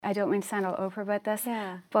I don't mean to sound all Oprah about this,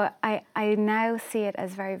 Yeah. but I now see it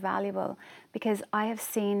as very valuable because I have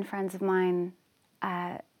seen friends of mine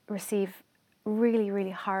receive really,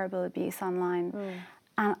 really horrible abuse online.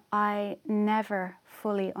 And I never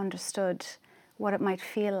fully understood what it might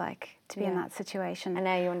feel like to be in that situation. And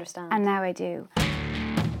now you understand. And now I do.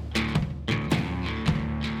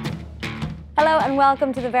 Hello and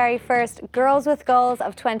welcome to the very first Girls with Goals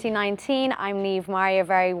of 2019. I'm Niamh Maria,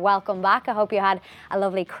 very welcome back. I hope you had a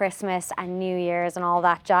lovely Christmas and New Year's and all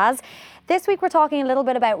that jazz. This week we're talking a little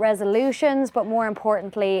bit about resolutions, but more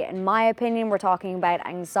importantly, in my opinion, we're talking about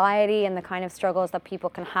anxiety and the kind of struggles that people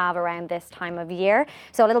can have around this time of year.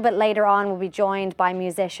 So a little bit later on, we'll be joined by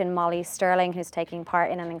musician Molly Sterling, who's taking part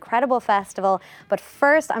in an incredible festival. But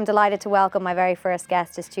first, I'm delighted to welcome my very first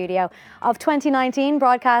guest to studio of 2019.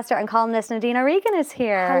 Broadcaster and columnist Nadine O'Regan is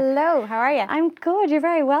here. Hello, how are you? I'm good, you're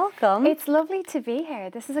very welcome. It's lovely to be here.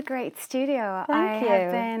 This is a great studio. Thank you. I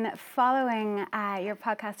have been following your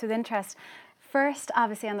podcast with interest. First,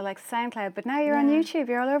 obviously, on the likes of SoundCloud, but now you're on YouTube.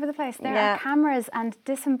 You're all over the place. There are cameras and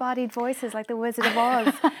disembodied voices like the Wizard of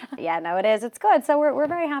Oz. Yeah, no, it is. It's good. So we're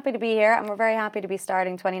very happy to be here, and we're very happy to be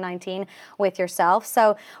starting 2019 with yourself.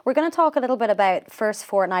 So we're going to talk a little bit about First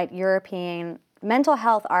Fortnight European Mental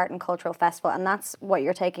Health Art and Cultural Festival, and that's what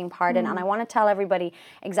you're taking part in. And I want to tell everybody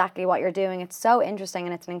exactly what you're doing. It's so interesting,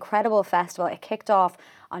 and it's an incredible festival. It kicked off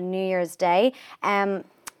on New Year's Day.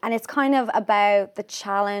 And it's kind of about the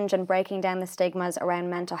challenge and breaking down the stigmas around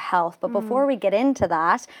mental health. But before we get into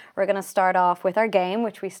that, we're going to start off with our game,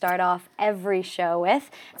 which we start off every show with.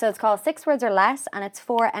 So it's called 6 Words or Less, and it's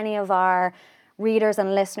for any of our readers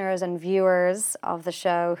and listeners and viewers of the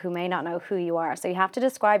show who may not know who you are. So you have to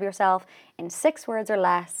describe yourself in 6 words or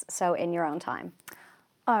less, so in your own time.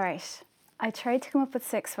 All right. I tried to come up with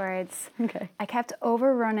 6 words. Okay. I kept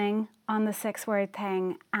overrunning on the 6-word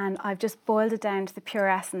thing, and I've just boiled it down to the pure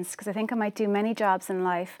essence because I think I might do many jobs in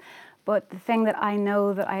life, but the thing that I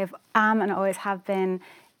know that am and always have been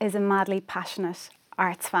is a madly passionate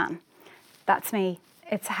arts fan. That's me.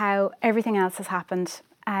 It's how everything else has happened.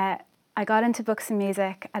 I got into books and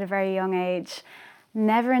music at a very young age.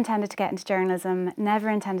 Never intended to get into journalism, never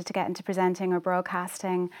intended to get into presenting or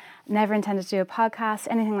broadcasting, never intended to do a podcast,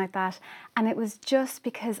 anything like that. And it was just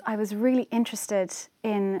because I was really interested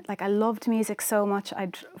in, I loved music so much.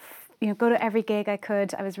 I'd go to every gig I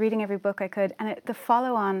could. I was reading every book I could. And the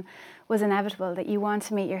follow-on was inevitable, that you want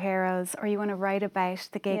to meet your heroes or you want to write about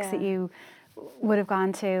the gigs that you would have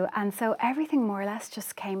gone to. And so everything more or less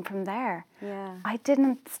just came from there. Yeah. I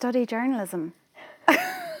didn't study journalism.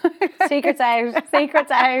 Secrets out, secrets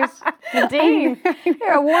out. Nadine,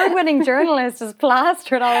 your award-winning journalist is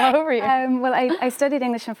plastered all over you. Well, I studied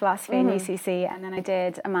English and philosophy in UCC, and then I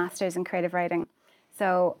did a master's in creative writing.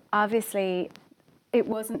 So obviously, it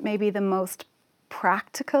wasn't maybe the most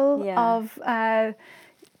practical of, kind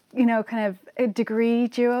of degree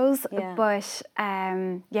duos, but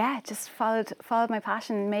just followed my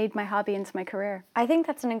passion, made my hobby into my career. I think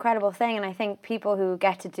that's an incredible thing, and I think people who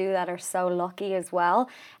get to do that are so lucky as well.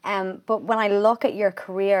 But when I look at your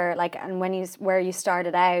career, and where you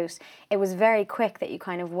started out, it was very quick that you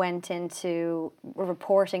kind of went into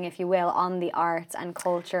reporting, if you will, on the arts and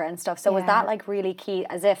culture and stuff. So was that really key?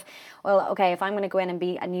 As if, well, okay, if I'm going to go in and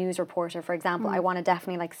be a news reporter, for example, I want to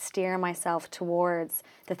definitely steer myself towards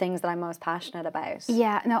the things that I'm most passionate about.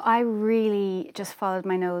 Yeah, no, I really just followed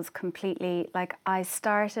my nose completely. I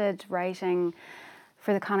started writing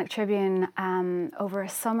for the Connacht Tribune over a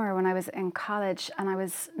summer when I was in college, and I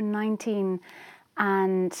was 19,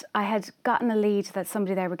 and I had gotten a lead that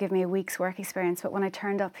somebody there would give me a week's work experience, but when I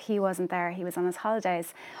turned up, he wasn't there. He was on his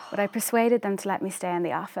holidays. But I persuaded them to let me stay in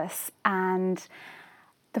the office, and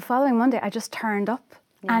the following Monday, I just turned up,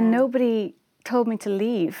 and nobody told me to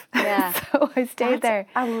leave. Yeah. So I stayed there.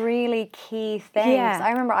 A really key thing. Yeah. 'Cause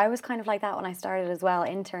I remember I was kind of like that when I started as well,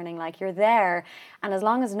 interning. You're there, and as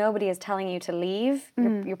long as nobody is telling you to leave,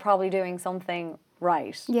 you're probably doing something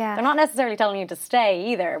right. Yeah. They're not necessarily telling you to stay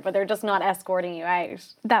either, but they're just not escorting you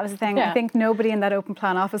out. That was the thing. Yeah. I think nobody in that open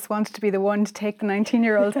plan office wanted to be the one to take the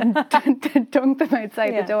 19-year-old and dunk them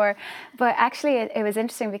outside the door. But actually, it was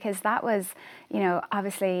interesting because that was,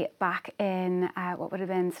 obviously back in what would have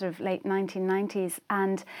been sort of late 1990s.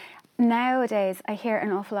 And nowadays, I hear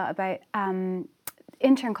an awful lot about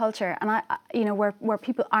intern culture, and where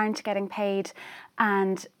people aren't getting paid,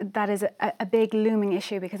 and that is a big looming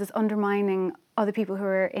issue because it's undermining other people who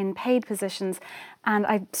are in paid positions. And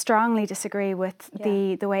I strongly disagree with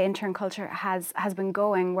the way intern culture has been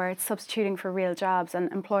going, where it's substituting for real jobs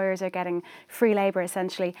and employers are getting free labour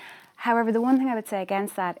essentially. However, the one thing I would say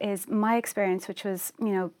against that is my experience, which was,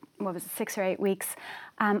 what was it, 6 or 8 weeks.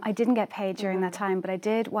 I didn't get paid during that time, but I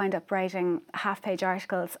did wind up writing half-page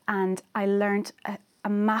articles, and I learned a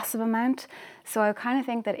massive amount. So I kind of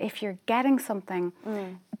think that if you're getting something,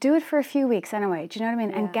 do it for a few weeks anyway. Do you know what I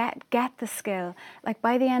mean? And get the skill. Like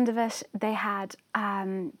by the end of it, they had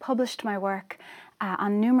published my work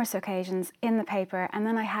on numerous occasions in the paper, and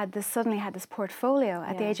then I suddenly had this portfolio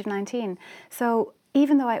at the age of 19. So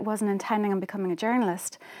even though I wasn't intending on becoming a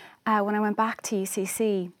journalist, when I went back to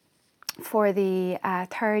UCC for the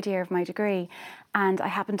third year of my degree, and I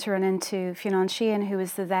happened to run into Fionn Sheehan, who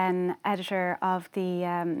was the then editor of the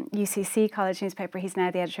UCC college newspaper. He's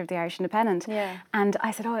now the editor of the Irish Independent. Yeah. And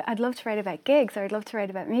I said, oh, I'd love to write about gigs, or I'd love to write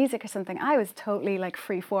about music or something. I was totally like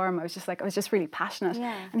free form. I was just really passionate.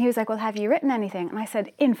 Yeah. And he was like, well, have you written anything? And I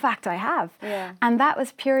said, in fact, I have. Yeah. And that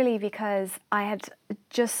was purely because I had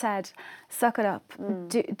just said, suck it up,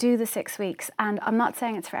 do the 6 weeks. And I'm not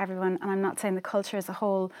saying it's for everyone, and I'm not saying the culture as a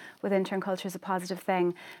whole with intern culture is a positive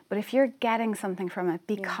thing, but if you're getting something from it,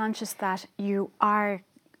 be conscious that you are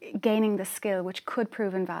gaining the skill which could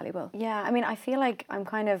prove invaluable. Yeah, I mean, I feel like I'm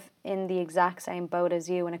kind of in the exact same boat as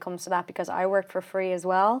you when it comes to that, because I worked for free as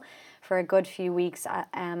well for a good few weeks at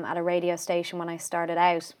a radio station when I started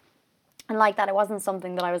out. And like that, it wasn't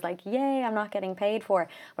something that I was like, yay, I'm not getting paid for.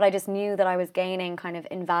 But I just knew that I was gaining kind of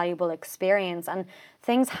invaluable experience. And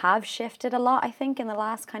things have shifted a lot, I think, in the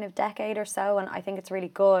last kind of decade or so. And I think it's really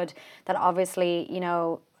good that obviously, you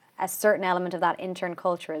know, a certain element of that intern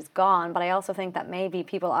culture is gone. But I also think that maybe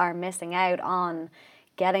people are missing out on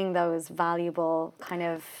getting those valuable kind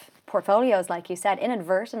of portfolios, like you said,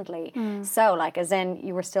 inadvertently. So like, as in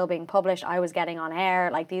you were still being published, I was getting on air,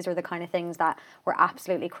 like these are the kind of things that were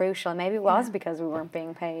absolutely crucial. Maybe it was because we weren't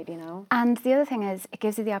being paid, you know. And the other thing is, it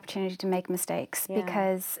gives you the opportunity to make mistakes,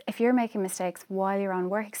 because if you're making mistakes while you're on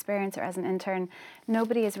work experience or as an intern,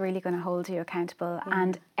 nobody is really going to hold you accountable.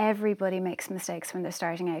 And everybody makes mistakes when they're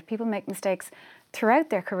starting out. People make mistakes throughout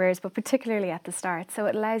their careers, but particularly at the start. So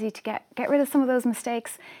it allows you to get rid of some of those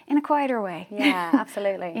mistakes in a quieter way. Yeah,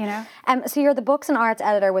 absolutely. You know? So you're the books and arts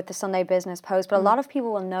editor with the Sunday Business Post, but a lot of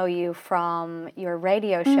people will know you from your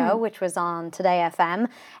radio show, which was on Today FM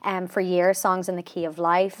for years, Songs in the Key of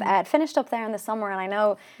Life. It finished up there in the summer, and I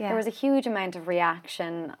know there was a huge amount of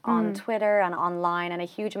reaction on Twitter and online, and a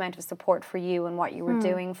huge amount of support for you and what you were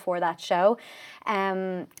doing for that show.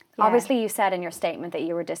 Obviously, you said in your statement that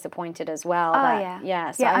you were disappointed as well.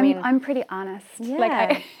 So I mean, I'm pretty honest. Yeah.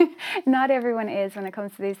 Like, not everyone is when it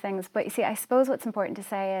comes to these things. But you see, I suppose what's important to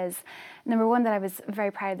say is, number one, that I was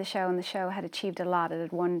very proud of the show, and the show had achieved a lot. It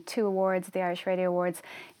had won 2 awards, the Irish Radio Awards.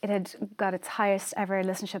 It had got its highest ever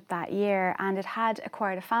listenership that year, and it had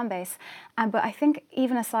acquired a fan base. But I think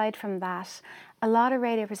even aside from that, a lot of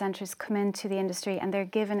radio presenters come into the industry and they're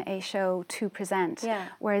given a show to present,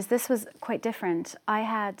 whereas this was quite different. I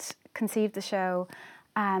had conceived the show,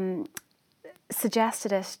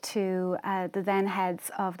 suggested it to the then heads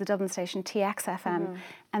of the Dublin station TXFM,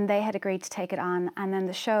 and they had agreed to take it on, and then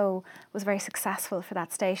the show was very successful for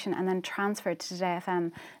that station and then transferred to Today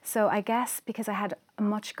FM. So I guess because I had a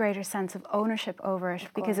much greater sense of ownership over it,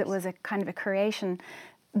 because it was a kind of a creation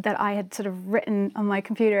that I had sort of written on my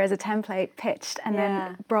computer as a template, pitched, and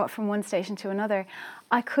then brought from one station to another.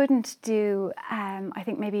 I couldn't do, I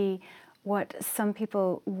think maybe what some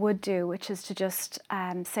people would do, which is to just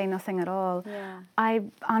say nothing at all. I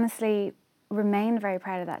honestly remain very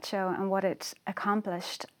proud of that show and what it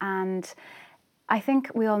accomplished. And I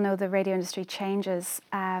think we all know the radio industry changes,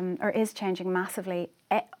 or is changing massively.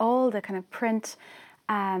 All the kind of print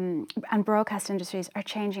and broadcast industries are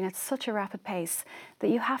changing at such a rapid pace that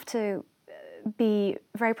you have to be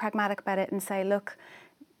very pragmatic about it and say, look,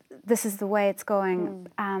 this is the way it's going.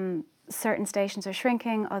 Certain stations are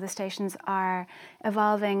shrinking, other stations are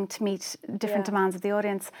evolving to meet different demands of the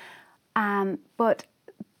audience. But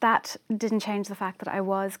that didn't change the fact that I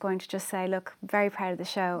was going to just say, look, very proud of the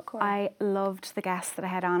show. I loved the guests that I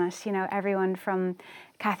had on it. You know, everyone from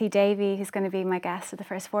Kathy Davey, who's going to be my guest at the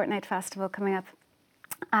First Fortnight Festival coming up,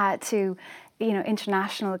 to, you know,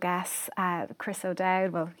 international guests, Chris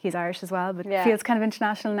O'Dowd, well, he's Irish as well, but feels kind of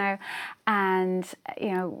international now. And,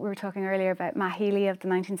 you know, we were talking earlier about Matt Healy of the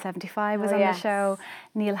 1975 was on the show.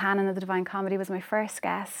 Neil Hannon of the Divine Comedy was my first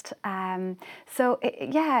guest. So,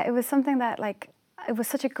 it was something that, like, it was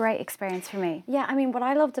such a great experience for me. Yeah, I mean, what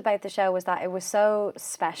I loved about the show was that it was so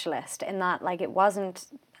specialist in that, like, it wasn't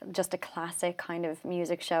just a classic kind of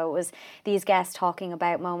music show. It was these guests talking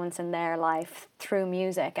about moments in their life through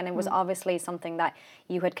music, and it was obviously something that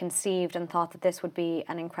you had conceived and thought that this would be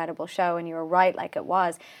an incredible show, and you were right, like it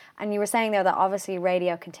was. And you were saying there that obviously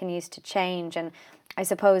radio continues to change, and I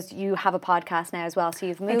suppose you have a podcast now as well, so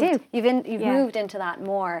you've moved. I do. You've moved into that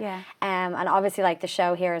more. Yeah. And obviously, like the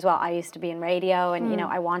show here as well. I used to be in radio, and you know,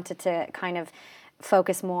 I wanted to kind of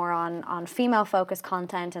focus more on female focused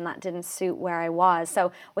content, and that didn't suit where I was.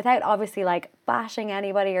 So without obviously like bashing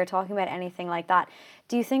anybody or talking about anything like that,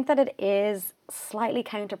 do you think that it is slightly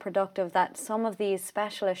counterproductive that some of these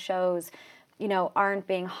specialist shows, you know, aren't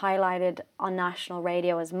being highlighted on national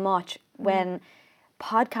radio as much when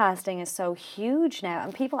podcasting is so huge now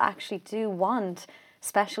and people actually do want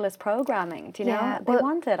specialist programming? Do you know? They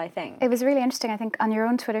want it, I think. It was really interesting. I think on your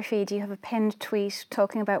own Twitter feed, you have a pinned tweet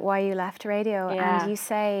talking about why you left radio. And you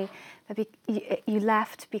say that you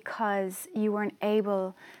left because you weren't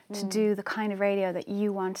able to do the kind of radio that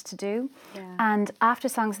you wanted to do. Yeah. And after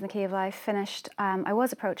Songs in the Key of Life finished, I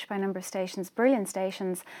was approached by a number of stations, brilliant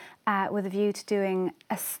stations, with a view to doing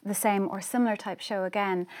the same or similar type show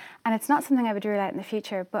again. And it's not something I would rule out in the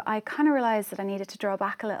future, but I kind of realised that I needed to draw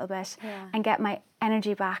back a little bit and get my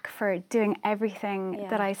energy back for doing everything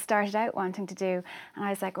that I started out wanting to do. And I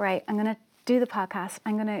was like, right, I'm going to do the podcast.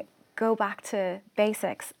 I'm going to go back to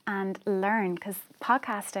basics and learn, because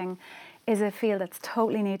podcasting is a field that's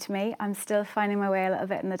totally new to me. I'm still finding my way a little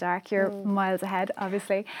bit in the dark. You're miles ahead,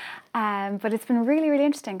 obviously. But it's been really, really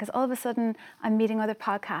interesting, because all of a sudden I'm meeting other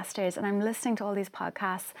podcasters and I'm listening to all these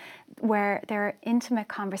podcasts where there are intimate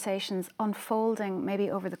conversations unfolding maybe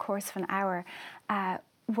over the course of an hour,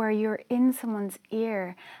 where you're in someone's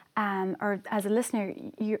ear, or as a listener,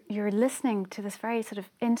 you're listening to this very sort of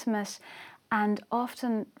intimate and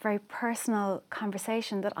often very personal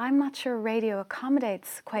conversation that I'm not sure radio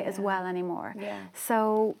accommodates quite as well anymore. Yeah.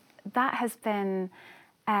 So that has been,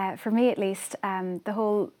 for me at least, the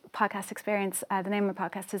whole podcast experience. The name of my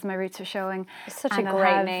podcast is My Roots Are Showing. It's such a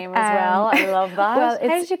great name as well. I love that. Well,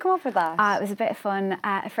 how did you come up with that? It was a bit of fun.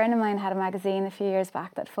 A friend of mine had a magazine a few years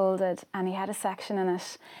back that folded, and he had a section in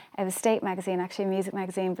it. It was State magazine, actually a music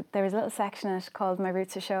magazine, but there was a little section in it called My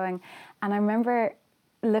Roots Are Showing. And I remember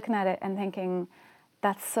looking at it and thinking,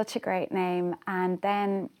 that's such a great name. And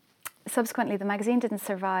then subsequently the magazine didn't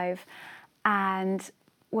survive, and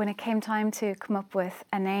when it came time to come up with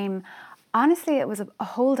a name, honestly it was a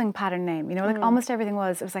holding pattern name, you know, like almost everything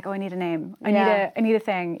was, it was like, oh, I need a name, I need a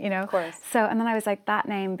thing, you know. Of course. So, and then I was like, that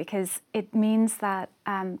name, because it means that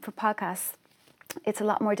for podcasts it's a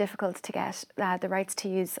lot more difficult to get the rights to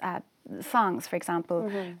use songs, for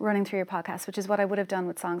example, running through your podcast, which is what I would have done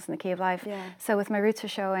with Songs in the Key of Life. Yeah. So with My Roots Are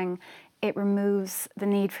Showing, it removes the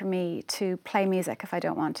need for me to play music if I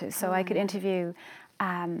don't want to. So I could interview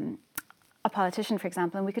a politician, for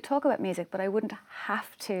example, and we could talk about music, but I wouldn't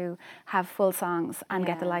have to have full songs and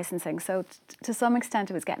get the licensing. So to some extent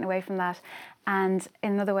it was getting away from that. And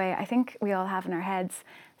in another way, I think we all have in our heads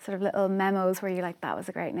sort of little memos where you're like, that was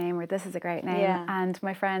a great name, or this is a great name. Yeah. And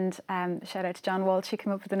my friend, shout out to John Walsh, he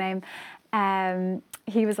came up with the name.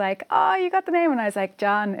 He was like, oh, you got the name. And I was like,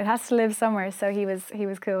 John, it has to live somewhere. So he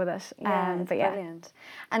was cool with it. But brilliant.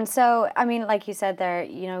 And so, I mean, like you said there,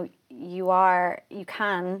 you know, you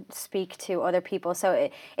can speak to other people. So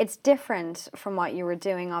it's different from what you were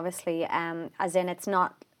doing, obviously, as in it's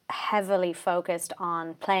not heavily focused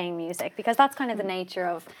on playing music, because that's kind of the nature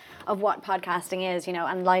of what podcasting is, you know,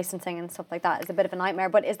 and licensing and stuff like that is a bit of a nightmare.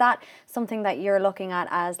 But is that something that you're looking at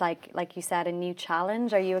as, like you said, a new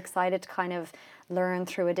challenge? Are you excited to kind of learn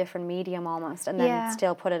through a different medium almost and then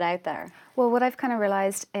still put it out there? Well, what I've kind of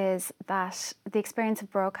realised is that the experience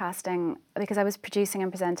of broadcasting, because I was producing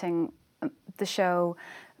and presenting the show,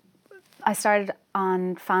 I started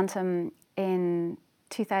on Phantom in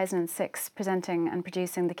 2006, presenting and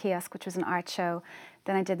producing The Kiosk, which was an art show.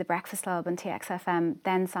 Then I did The Breakfast Club and TXFM,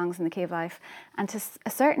 then Songs in the Key of Life. And to a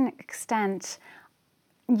certain extent,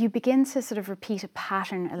 you begin to sort of repeat a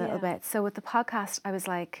pattern a little bit. So with the podcast, I was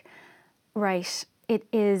like, right, it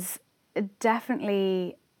is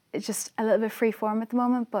definitely just a little bit free form at the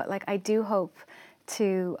moment, but like I do hope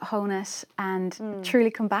to hone it and truly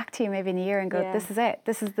come back to you maybe in a year and go, this is it,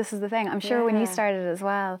 this is the thing. I'm sure when you started as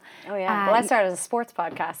well. Oh yeah, well I started as a sports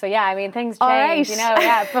podcast, so yeah, I mean things change, you know.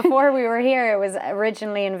 Yeah, before we were here, it was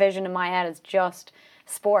originally envisioned in my head as just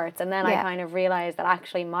sports, and then I kind of realized that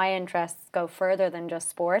actually my interests go further than just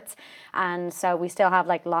sports, and so we still have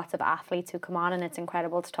like lots of athletes who come on, and it's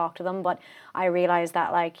incredible to talk to them, but I realized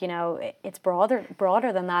that, like, you know, it's broader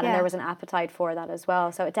than that, and there was an appetite for that as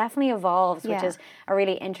well. So it definitely evolves, which is a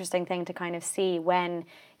really interesting thing to kind of see when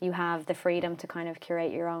you have the freedom to kind of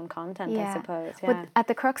curate your own content, I suppose. But at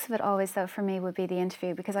the crux of it always, though, for me would be the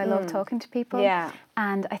interview, because I love talking to people.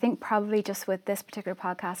 And I think probably just with this particular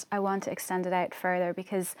podcast, I want to extend it out further,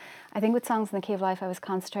 because I think with Songs in the Key of Life, I was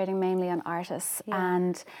concentrating mainly on artists.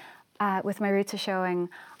 And with My Roots Are Showing,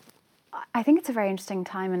 I think it's a very interesting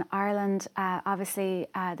time in Ireland. Obviously,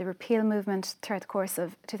 the repeal movement throughout the course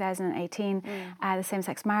of 2018, the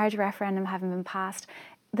same-sex marriage referendum having been passed,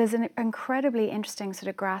 there's an incredibly interesting sort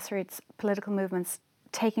of grassroots political movements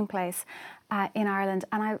taking place in Ireland.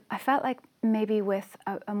 And I felt like maybe with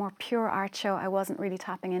a more pure art show, I wasn't really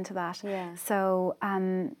tapping into that. So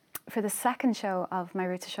for the second show of My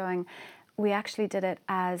Roots Are Showing, we actually did it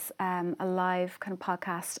as a live kind of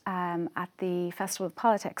podcast at the Festival of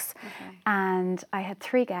Politics. And I had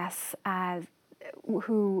 3 guests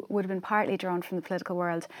who would have been partly drawn from the political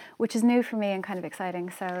world, which is new for me and kind of exciting.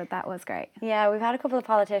 So that was great. Yeah, we've had a couple of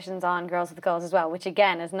politicians on Girls with Goals as well, which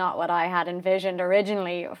again is not what I had envisioned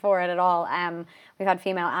originally for it at all. We've had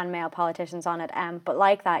female and male politicians on it, but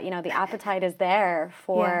like that, you know, the appetite is there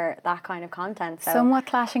for that kind of content. So. Somewhat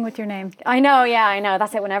clashing with your name. I know, I know.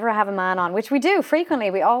 That's it. Whenever I have a man on, which we do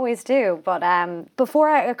frequently, we always do. But before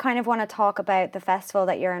I kind of want to talk about the festival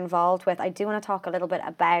that you're involved with, I do want to talk a little bit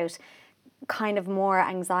about kind of more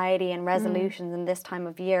anxiety and resolutions in this time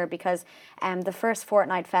of year, because the First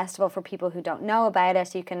Fortnight Festival, for people who don't know about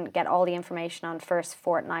it, you can get all the information on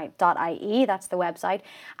firstfortnight.ie, that's the website,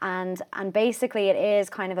 and basically it is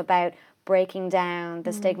kind of about breaking down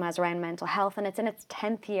the stigmas around mental health, and it's in its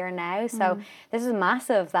 10th year now, so this is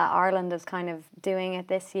massive that Ireland is kind of doing it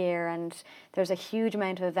this year, and there's a huge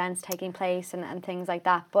amount of events taking place and things like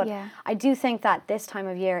that. But I do think that this time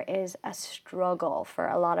of year is a struggle for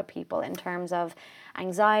a lot of people in terms of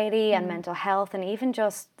anxiety and mental health, and even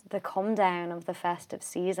just the come down of the festive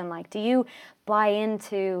season. Like, do you buy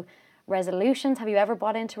into resolutions? Have you ever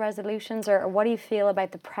bought into resolutions, or what do you feel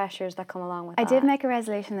about the pressures that come along with that? I did make a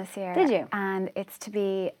resolution this year. Did you? And it's to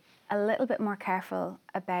be a little bit more careful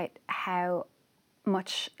about how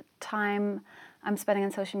much time I'm spending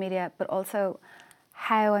on social media, but also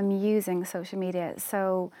how I'm using social media.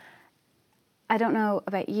 So I don't know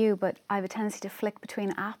about you, but I have a tendency to flick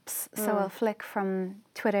between apps. So I'll flick from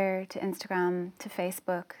Twitter to Instagram to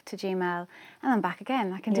Facebook to Gmail, and then back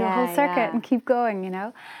again. I can do a whole circuit and keep going, you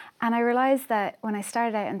know. And I realised that when I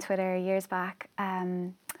started out on Twitter years back,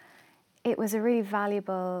 it was a really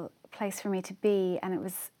valuable place for me to be, and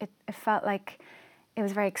it felt like it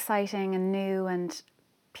was very exciting and new, and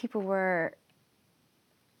people were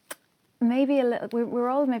maybe a little, we were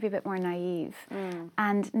all maybe a bit more naive.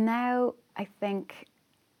 And now I think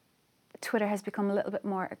Twitter has become a little bit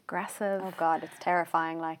more aggressive. Oh God, it's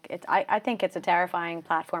terrifying. Like, I think it's a terrifying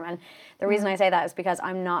platform, and the reason I say that is because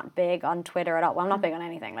I'm not big on Twitter at all. Well, I'm not big on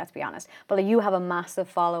anything, let's be honest. But you have a massive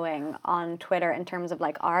following on Twitter in terms of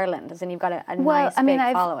like Ireland, as in you've got a nice big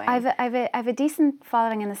following. I've a decent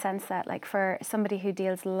following in the sense that, like, for somebody who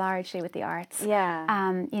deals largely with the arts,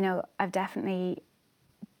 you know, I've definitely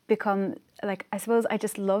become, like, I suppose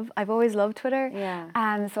I've always loved Twitter.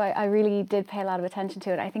 So I really did pay a lot of attention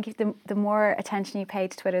to it. I think if the more attention you pay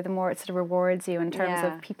to Twitter, the more it sort of rewards you in terms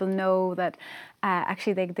of people know that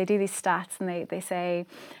actually they do these stats, and they say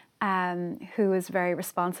who is very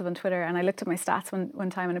responsive on Twitter. And I looked at my stats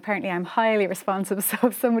one time, and apparently I'm highly responsive. So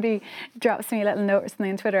if somebody drops me a little note or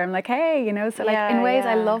something on Twitter, I'm like, hey, you know. So like in ways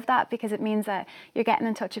I love that, because it means that you're getting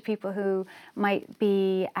in touch with people who might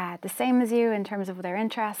be the same as you in terms of their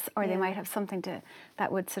interests, or they might have something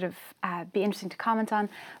that would sort of be interesting to comment on.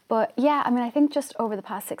 But yeah, I mean, I think just over the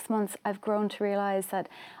past 6 months, I've grown to realise that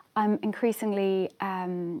I'm increasingly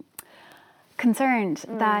concerned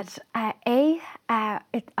that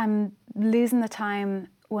I'm losing the time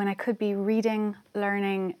when I could be reading,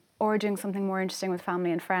 learning, or doing something more interesting with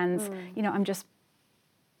family and friends. You know, I'm just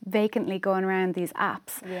vacantly going around these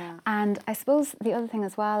apps. And I suppose the other thing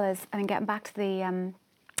as well is, I mean, getting back to the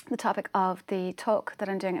topic of the talk that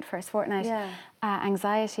I'm doing at First Fortnight,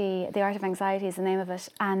 anxiety, the art of anxiety is the name of it.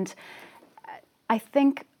 And I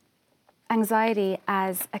think anxiety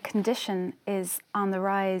as a condition is on the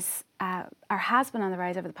rise, or has been on the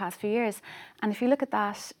rise over the past few years. And if you look at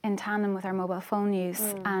that in tandem with our mobile phone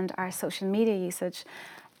use and our social media usage,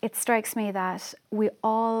 it strikes me that we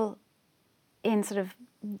all, in sort of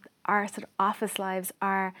our sort of office lives,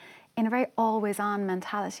 are in a very always-on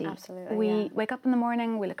mentality. Absolutely, We wake up in the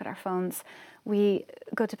morning, we look at our phones. We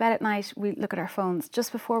go to bed at night, we look at our phones.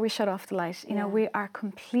 Just before we shut off the light, you know, we are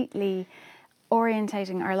completely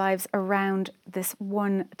orientating our lives around this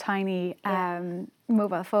one tiny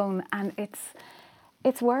mobile phone, and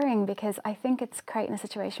it's worrying because I think it's creating a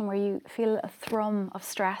situation where you feel a thrum of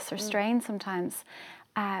stress or strain sometimes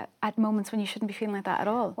at moments when you shouldn't be feeling like that at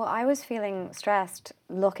all. Well, I was feeling stressed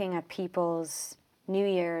looking at people's New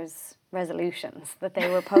Year's resolutions that they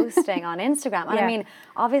were posting on Instagram. And I mean,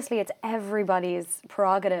 obviously it's everybody's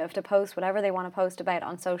prerogative to post whatever they want to post about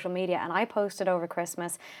on social media. And I posted over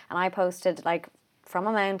Christmas, and I posted like from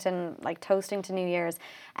a mountain, like toasting to New Year's.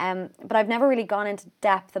 But I've never really gone into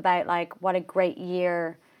depth about like what a great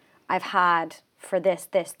year I've had for this,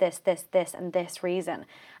 and this reason.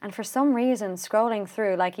 And for some reason, scrolling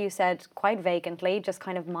through, like you said, quite vacantly, just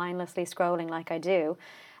kind of mindlessly scrolling like I do,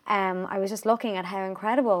 I was just looking at how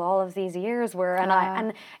incredible all of these years were,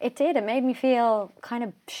 and it made me feel kind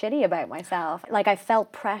of shitty about myself. Like I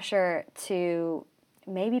felt pressure to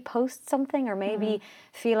maybe post something or maybe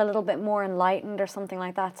feel a little bit more enlightened or something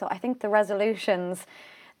like that. So I think the resolutions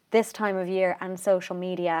this time of year and social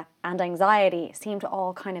media and anxiety seem to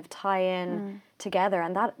all kind of tie in together,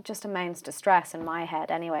 and that just amounts to stress in my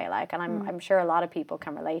head anyway. Like, and I'm sure a lot of people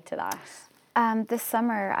can relate to that. This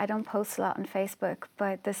summer, I don't post a lot on Facebook,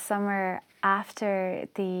 but this summer after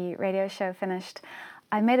the radio show finished,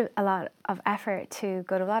 I made a lot of effort to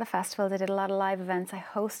go to a lot of festivals. I did a lot of live events. I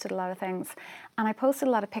hosted a lot of things, and I posted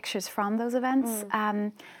a lot of pictures from those events.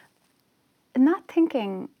 Not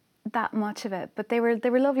thinking that much of it, but they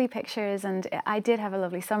were lovely pictures, and I did have a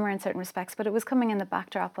lovely summer in certain respects, but it was coming in the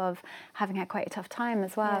backdrop of having had quite a tough time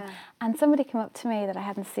as well. And somebody came up to me that I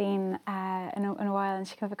hadn't seen in a while, and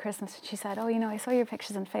she came up at Christmas and she said, "Oh, you know, I saw your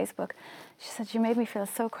pictures on Facebook." She said, "You made me feel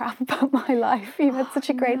so crap about my life. You've had such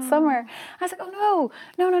a great summer." I was like, "Oh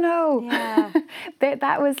no. Yeah.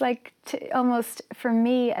 That was like almost for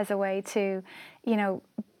me as a way to, you know,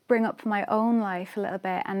 bring up my own life a little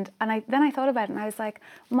bit, and then I thought about it, and I was like,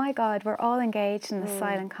 my God, we're all engaged in this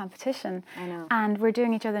silent competition, I know. and we're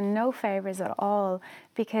doing each other no favors at all,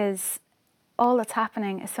 because all that's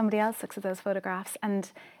happening is somebody else looks at those photographs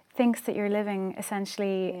and thinks that you're living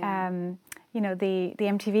essentially you know, the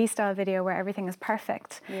MTV style video where everything is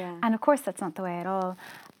perfect, and of course that's not the way at all.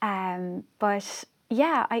 But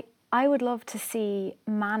yeah, I would love to see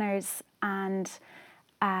manners and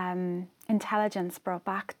intelligence brought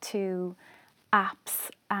back to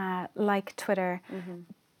apps like Twitter,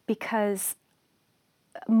 because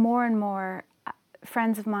more and more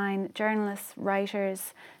friends of mine, journalists,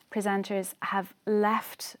 writers, presenters, have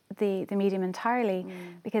left the medium entirely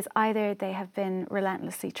because either they have been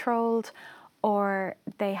relentlessly trolled or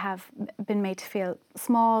they have been made to feel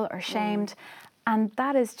small or shamed, and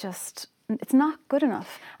that is just, it's not good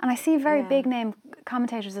enough. And I see very big name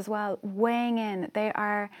commentators as well weighing in. They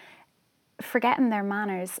are forgetting their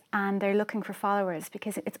manners and they're looking for followers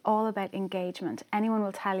because it's all about engagement. Anyone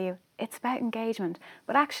will tell you it's about engagement,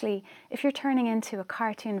 but actually if you're turning into a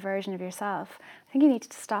cartoon version of yourself, I think you need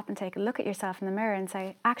to stop and take a look at yourself in the mirror and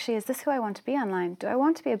say, actually, is this who I want to be online? Do I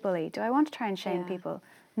want to be a bully? Do I want to try and shame people?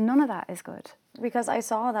 None of that is good. Because I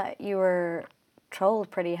saw that you were trolled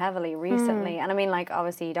pretty heavily recently, and I mean, like,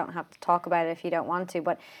 obviously you don't have to talk about it if you don't want to,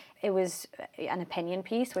 but it was an opinion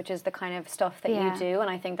piece, which is the kind of stuff that you do,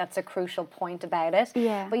 and I think that's a crucial point about it.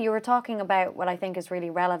 But you were talking about what I think is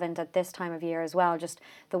really relevant at this time of year as well, just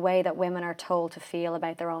the way that women are told to feel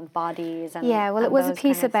about their own bodies. And well, it was a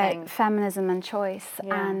piece about things. feminism and choice,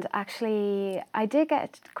 and actually I did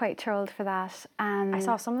get quite trolled for that. I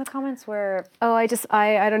saw some of the comments were... Oh, I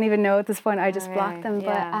don't even know at this point, I just blocked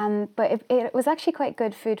them. But it was actually quite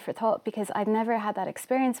good food for thought, because I'd never had that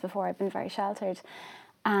experience before. I've been very sheltered.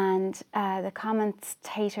 And the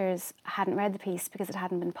commentators hadn't read the piece because it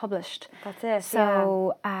hadn't been published. That's it.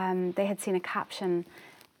 So they had seen a caption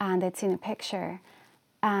and they'd seen a picture.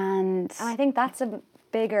 And I think that's a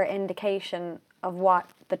bigger indication of what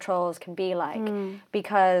the trolls can be like,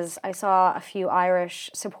 because I saw a few Irish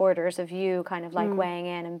supporters of you kind of like weighing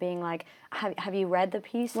in and being like, have you read the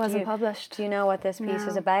piece? Wasn't published. Do you know what this piece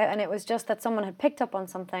is about? And it was just that someone had picked up on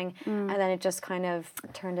something and then it just kind of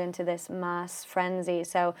turned into this mass frenzy.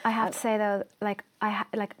 So I have to say though,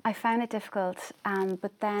 I found it difficult,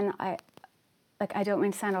 but then I don't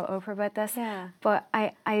mean to sound all over about this, but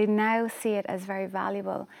I now see it as very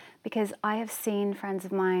valuable, because I have seen friends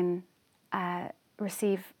of mine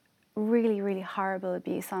receive really, really horrible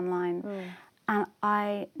abuse online, and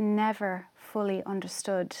I never fully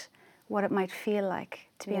understood what it might feel like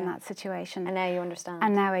to be in that situation. And now you understand.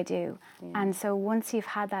 And now I do. And so once you've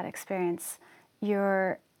had that experience,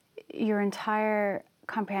 your entire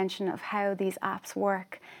comprehension of how these apps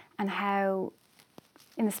work and how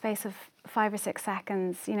in the space of 5 or 6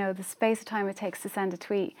 seconds, the space of time it takes to send a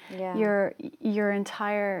tweet, your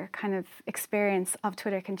entire kind of experience of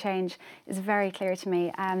Twitter can change is very clear to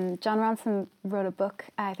me. Jon Ronson wrote a book,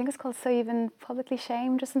 I think it's called So You've Been Publicly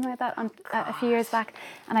Shamed or something like that, a few years back,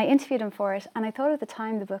 and I interviewed him for it, and I thought at the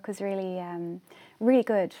time the book was really, really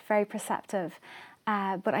good, very perceptive,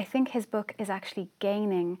 but I think his book is actually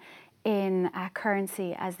gaining in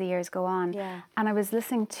currency as the years go on. Yeah. And I was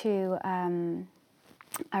listening to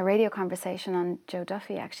a radio conversation on Joe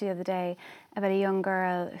Duffy actually the other day about a young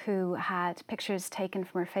girl who had pictures taken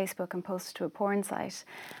from her Facebook and posted to a porn site,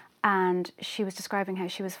 and she was describing how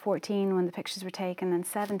she was 14 when the pictures were taken and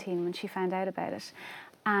 17 when she found out about it.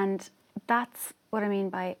 And that's what I mean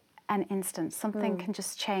by an instant. Something can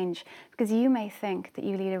just change, because you may think that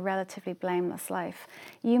you lead a relatively blameless life.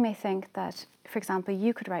 You may think that, for example,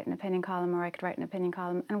 you could write an opinion column or I could write an opinion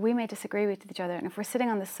column, and we may disagree with each other. And if we're sitting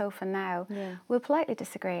on the sofa now, we'll politely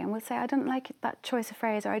disagree and we'll say, I don't like that choice of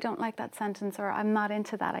phrase, or I don't like that sentence, or I'm not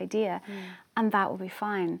into that idea. And that will be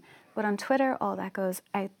fine. But on Twitter, all that goes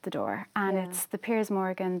out the door. And it's the Piers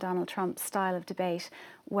Morgan, Donald Trump style of debate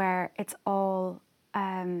where it's all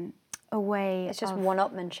a way It's just of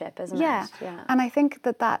one-upmanship, isn't it? Yeah, and I think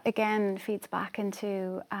that again feeds back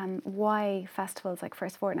into why festivals like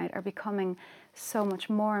First Fortnight are becoming so much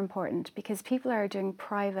more important, because people are doing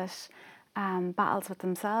private battles with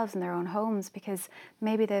themselves in their own homes, because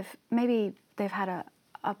maybe they've had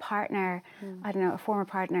a partner, I don't know, a former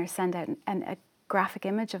partner send out a graphic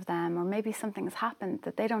image of them, or maybe something has happened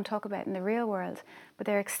that they don't talk about in the real world, but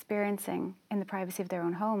they're experiencing in the privacy of their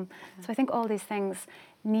own home. So I think all these things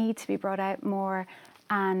need to be brought out more,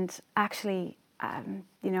 and actually,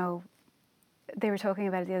 they were talking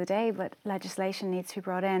about it the other day, but legislation needs to be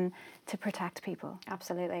brought in to protect people.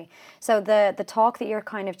 Absolutely. So the talk that you're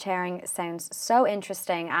kind of chairing sounds so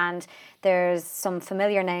interesting, and there's some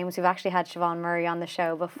familiar names. We've actually had Siobhan Murray on the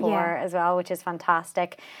show before as well, which is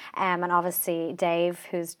fantastic. And obviously Dave,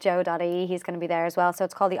 who's Joe.ie, he's going to be there as well. So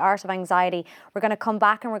it's called The Art of Anxiety. We're going to come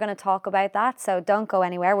back and we're going to talk about that. So don't go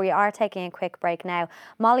anywhere. We are taking a quick break now.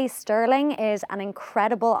 Molly Sterling is an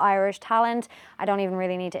incredible Irish talent. I don't even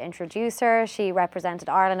really need to introduce her. She represented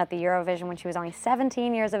Ireland at the Eurovision when she was only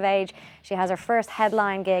 17 years of age. She has her first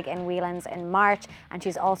headline gig in Whelan's in March, and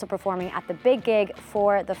she's also performing at the big gig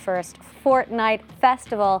for the First Fortnight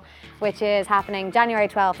Festival, which is happening January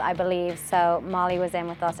 12th, I believe. So Molly was in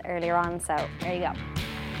with us earlier on, so there you go.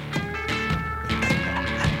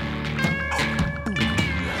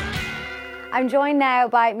 I'm joined now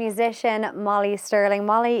by musician Molly Sterling.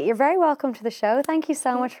 Molly, you're very welcome to the show. Thank you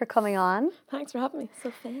so much for coming on. Thanks for having me.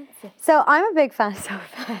 So fancy. So I'm a big fan. So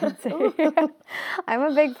fancy. I'm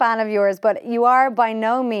a big fan of yours, but you are by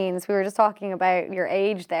no means. We were just talking about your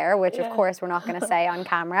age there, which of course we're not going to say on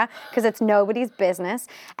camera because it's nobody's business.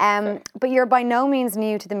 But you're by no means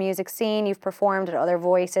new to the music scene. You've performed at other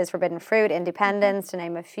Voices, Forbidden Fruit, Independence, to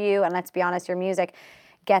name a few. And let's be honest, your music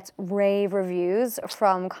gets rave reviews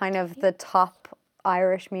from kind of the top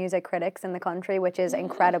Irish music critics in the country, which is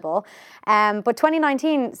incredible. But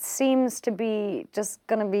 2019 seems to be just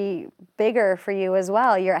going to be bigger for you as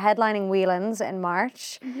well. You're headlining Whelan's in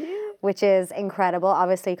March, which is incredible.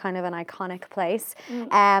 Obviously kind of an iconic place.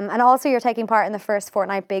 And also you're taking part in the First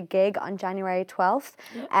Fortnight big gig on January 12th,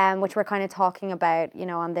 which we're kind of talking about, you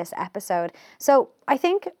know, on this episode. So I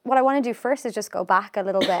think what I want to do first is just go back a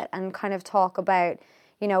little bit and kind of talk about,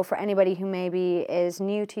 you know, for anybody who maybe is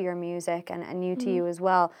new to your music and new to you as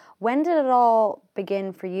well, when did it all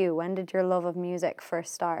begin for you? When did your love of music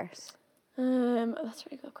first start? That's a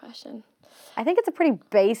really good question. I think it's a pretty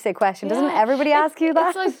basic question. Doesn't everybody ask you that?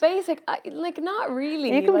 It's like basic, like not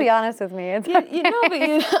really. You can be honest with me. It's you know,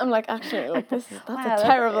 but I'm like, actually, like that's a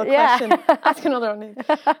terrible question. Ask another one.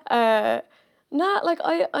 I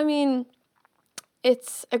mean,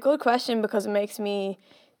 it's a good question because it makes me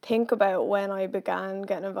think about when I began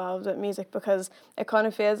getting involved with music, because it kind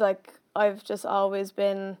of feels like I've just always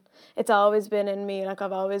been, it's always been in me, like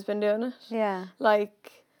I've always been doing it. Yeah.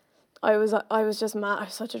 Like I was just mad. I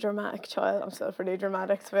was such a dramatic child. I'm still pretty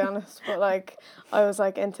dramatic, to be honest, but like I was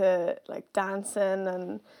like into like dancing,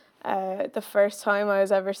 and the first time I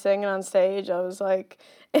was ever singing on stage, I was like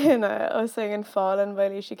I was singing Fallen by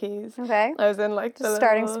Alicia Keys. Okay. I was in like the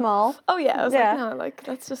starting small. Oh yeah, I was like, no, like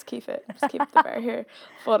let's just keep the bar here.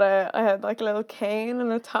 But I had like a little cane and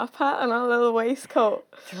a top hat and a little waistcoat.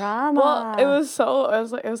 Drama. But it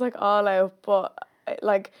was like all out. But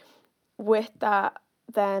like with that,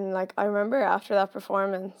 then like I remember after that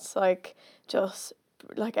performance, like just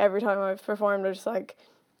like every time I've performed, I just like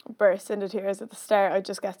burst into tears at the start. I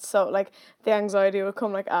just get so, like, the anxiety would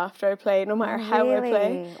come, like, after I play, no matter how I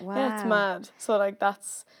play. Really? Wow. Yeah, it's mad. So, like,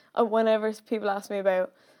 that's, whenever people ask me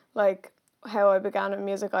about, like, how I began with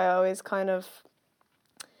music, I always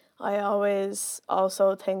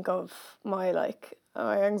also think of my, like,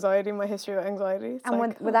 my anxiety, my history of anxiety. It's And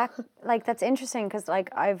like, with that, like, that's interesting because, like,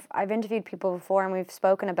 I've interviewed people before and we've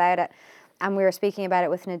spoken about it, and we were speaking about it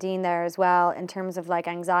with Nadine there as well, in terms of, like,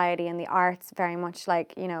 anxiety and the arts, very much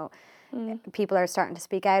like, you know, people are starting to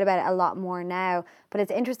speak out about it a lot more now. But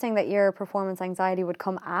it's interesting that your performance anxiety would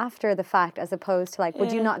come after the fact, as opposed to, like,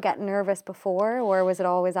 would you not get nervous before, or was it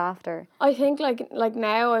always after? I think like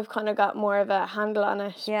now I've kind of got more of a handle on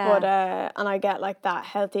it, but and I get, like, that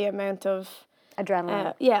healthy amount of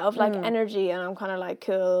Adrenaline. of, like, energy, and I'm kind of like,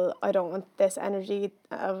 cool, I don't want this energy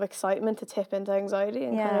of excitement to tip into anxiety,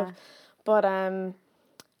 and kind of, but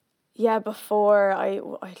before I'd,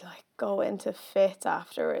 like, go into fits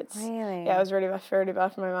afterwards. Really? Yeah, it was really bad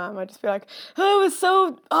for my mum. I'd just be like, oh, it was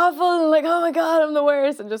so awful, and, like, oh my God, I'm the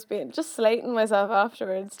worst, and just slating myself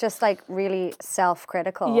afterwards. Just, like, really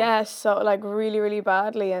self-critical. Yeah, so, like, really, really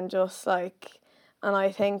badly, and just, like, and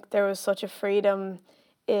I think there was such a freedom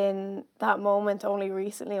in that moment only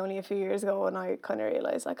a few years ago, when I kind of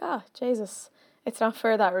realised, like, Jesus, it's not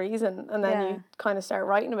for that reason. And then you kind of start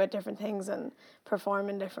writing about different things and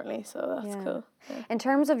performing differently, so that's cool. Yeah. In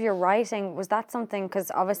terms of your writing, was that something, because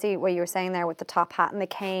obviously what you were saying there with the top hat and the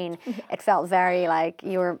cane, it felt very like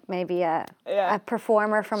you were maybe a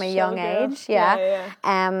performer from a young age.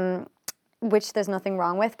 Which there's nothing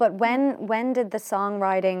wrong with. But when did the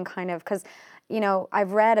songwriting kind of, because, you know,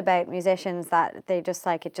 I've read about musicians that they just,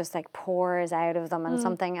 like, it just, like, pours out of them and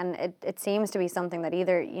something, and it seems to be something that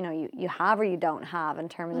either, you know, you have or you don't have in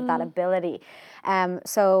terms of that ability.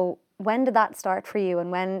 So when did that start for you,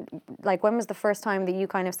 and when was the first time that you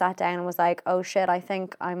kind of sat down and was like, oh shit, I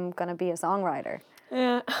think I'm going to be a songwriter?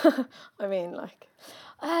 Yeah, I mean, like,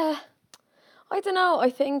 I don't know, I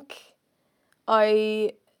think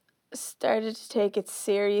I started to take it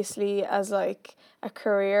seriously as, like, a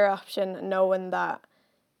career option, knowing that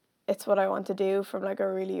it's what I want to do from, like, a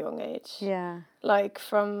really young age. Yeah. Like,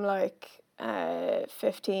 from, like,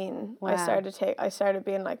 15, Wow. I started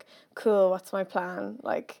being like, cool, what's my plan?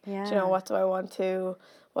 Like, do you know, what do I want to,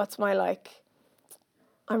 what's my, like,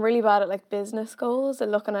 I'm really bad at, like, business goals and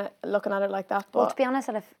looking at it like that. But well, to be honest,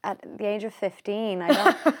 at the age of 15,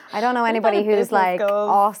 I don't know anybody who's, like,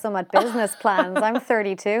 awesome at business plans. I'm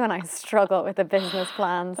 32 and I struggle with a business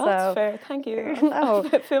plan. That's fair. Thank you. No.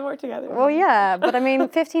 Feel more together. Well, yeah, but I mean,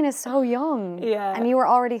 15 is so young. Yeah. And you were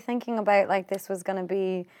already thinking about, like, this was going to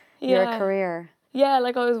be your career. Yeah,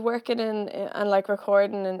 like, I was working and like,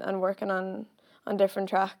 recording and working on different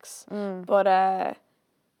tracks. But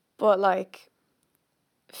like,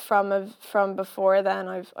 from before then,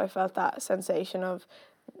 I felt that sensation of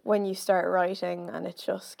when you start writing and it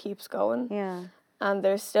just keeps going. Yeah. And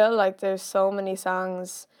there's still, like, there's so many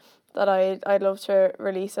songs that I'd love to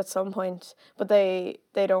release at some point, but they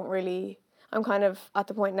don't really. I'm kind of at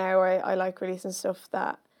the point now where I like releasing stuff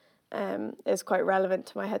that is quite relevant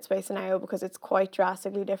to my headspace now, because it's quite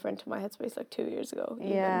drastically different to my headspace, like, 2 years ago.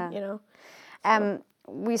 Even, you know. So.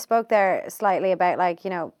 We spoke there slightly about, like, you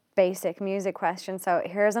know, basic music questions. So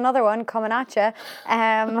here's another one coming at you.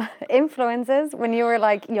 Influences when you were,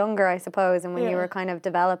 like, younger, I suppose, and when you were kind of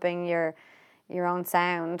developing your own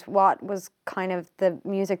sound. What was kind of the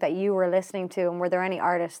music that you were listening to, and were there any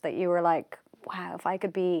artists that you were like, wow, if I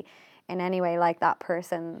could be in any way like that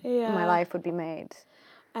person, my life would be made?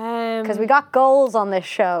 Because we got goals on this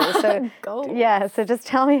show. So goals. Yeah, so just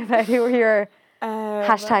tell me about who were your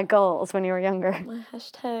hashtag goals when you were younger. My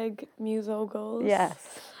hashtag muso goals.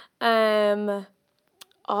 Yes. I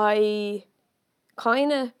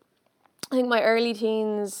think my early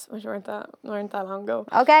teens, which weren't that long ago.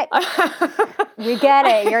 Okay. We get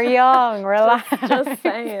it. You're young. Relax. Just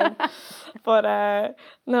saying. But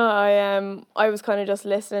no, I was kind of just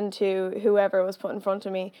listening to whoever was put in front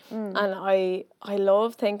of me, and I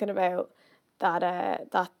love thinking about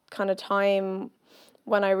that kind of time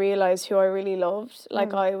when I realised who I really loved.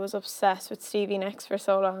 Like, I was obsessed with Stevie Nicks for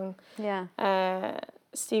so long. Yeah.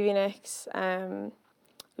 Stevie Nicks,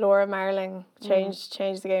 Laura Marling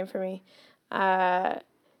changed the game for me,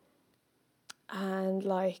 and,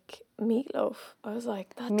 like, Meatloaf. I was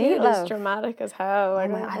like, that dude is dramatic as hell. Like,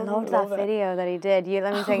 I loved that video that he did.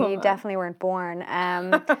 Let me think, you definitely weren't born.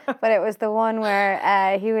 But it was the one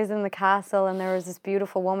where he was in the castle and there was this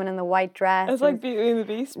beautiful woman in the white dress. It's like Beauty and the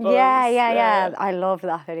Beast. Yeah. I loved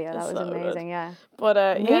that video. That was so amazing. Good. Yeah. But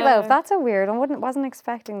Meatloaf, that's a weird. I wasn't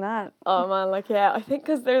expecting that. Oh man, like, yeah, I think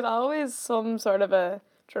because there's always some sort of a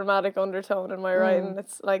dramatic undertone in my writing.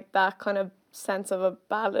 It's like that kind of sense of a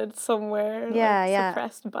ballad somewhere,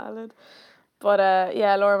 suppressed ballad. But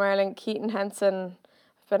yeah, Laura Marling, Keaton Henson,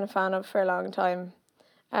 I've been a fan of for a long time.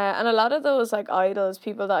 And a lot of those like idols,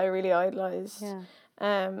 people that I really idolized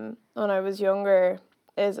when I was younger,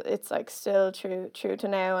 it's like still true to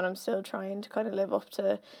now, and I'm still trying to kind of live up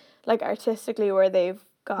to like artistically where they've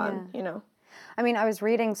gone, you know. I mean, I was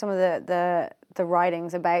reading some of the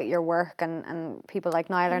writings about your work and people like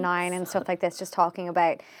Niall Nine and stuff like this, just talking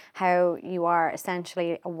about how you are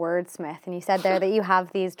essentially a wordsmith. And you said there that you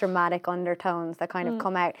have these dramatic undertones that kind of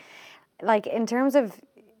come out. Like, in terms of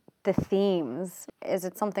the themes, is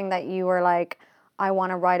it something that you were like, I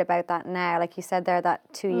want to write about that now? Like you said there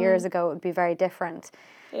that 2 years ago it would be very different.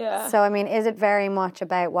 Yeah. So, I mean, is it very much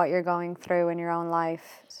about what you're going through in your own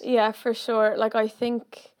life? Yeah, for sure. Like, I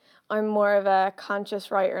think I'm more of a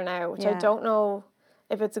conscious writer now, which I don't know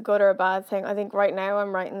if it's a good or a bad thing. I think right now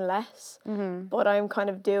I'm writing less, but I'm kind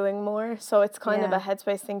of doing more. So it's kind of a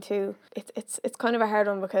headspace thing too. It's kind of a hard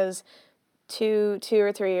one because two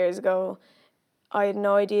or 3 years ago, I had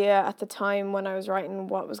no idea at the time when I was writing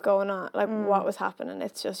what was going on, like what was happening.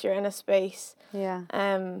 It's just you're in a space. Yeah.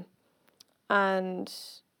 And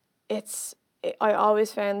I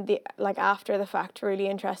always found the like after the fact really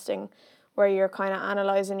interesting, where you're kind of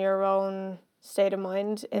analysing your own state of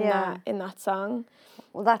mind in that song.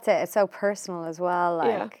 Well, that's it. It's so personal as well.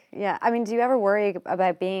 Like, yeah. I mean, do you ever worry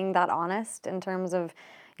about being that honest in terms of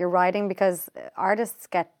your writing? Because artists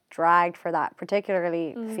get dragged for that,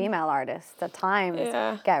 particularly female artists at times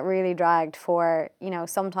get really dragged for, you know,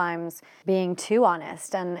 sometimes being too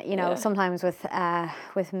honest, and you know, sometimes with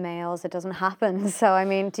males it doesn't happen. So I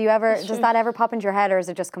mean, does that ever pop into your head, or is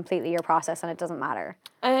it just completely your process and it doesn't matter?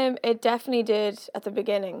 It definitely did at the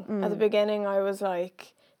beginning. At the beginning I was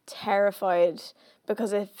like terrified,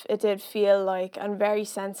 because it did feel like I'm very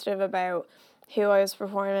sensitive about who I was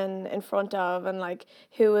performing in front of, and like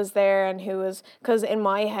who was there and who was, because in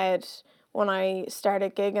my head when I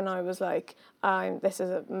started gigging I was like, this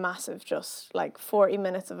is a massive, just like 40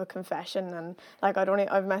 minutes of a confession, and like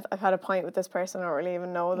I've had a pint with this person, I don't really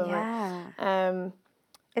even know them.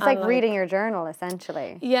 It's like reading your journal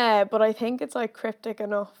essentially. Yeah, but I think it's like cryptic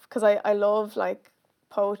enough, because I love like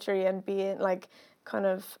poetry and being like kind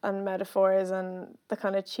of, and metaphors and the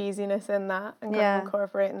kind of cheesiness in that, and kind of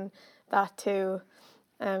incorporating that too.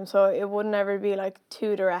 So it wouldn't ever be like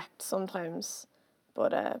too direct sometimes,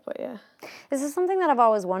 but yeah. This is something that I've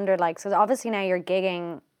always wondered, like, so obviously now you're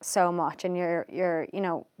gigging so much and you're you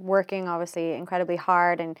know, working obviously incredibly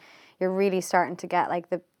hard, and you're really starting to get like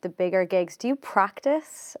the bigger gigs. Do you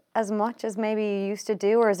practice as much as maybe you used to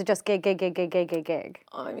do, or is it just gig? I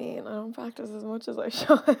mean, I don't practice as much as I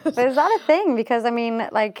should. But is that a thing? Because I mean,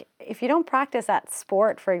 like, if you don't practice at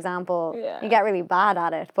sport, for example, you get really bad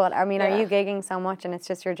at it. But I mean, are you gigging so much and it's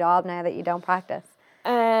just your job now that you don't practice?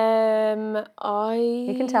 You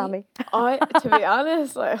can tell me. To be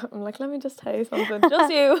honest, I'm like, let me just tell you something.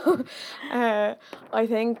 Just you. I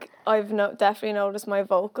think I've definitely noticed my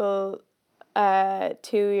vocal 2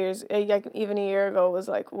 years, like even a year ago, was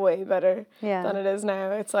like way better than it is now.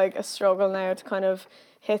 It's like a struggle now to kind of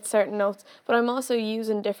hit certain notes. But I'm also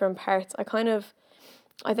using different parts. I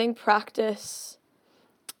think practice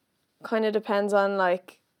kind of depends on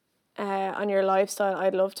like, on your lifestyle.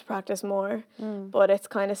 I'd love to practice more, but it's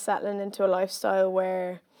kind of settling into a lifestyle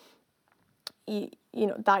where you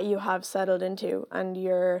know that you have settled into, and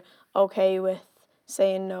you're okay with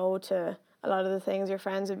saying no to a lot of the things your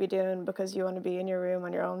friends would be doing because you want to be in your room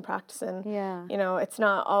on your own practicing. You know, it's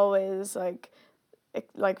not always like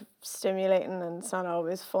stimulating, and it's not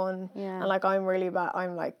always fun. And like I'm really bad.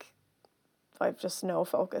 I've just no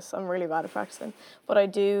focus. I'm really bad at practicing, but I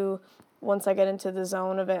do. Once I get into the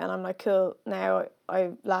zone of it, and I'm like, cool, now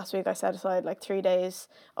last week I set aside like 3 days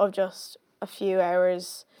of just a few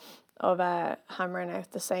hours of hammering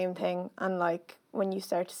out the same thing, and like when you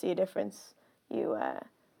start to see a difference,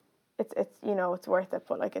 it's you know, it's worth it.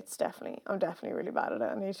 But like I'm definitely really bad at it.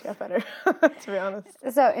 I need to get better, to be honest.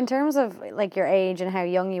 So in terms of like your age and how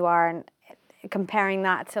young you are, and comparing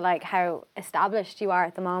that to like how established you are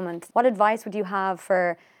at the moment, what advice would you have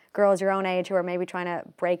for girls your own age who are maybe trying to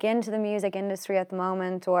break into the music industry at the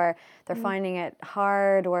moment, or they're finding it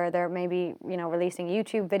hard, or they're maybe, you know, releasing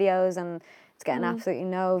YouTube videos and it's getting absolutely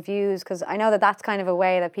no views? Because I know that that's kind of a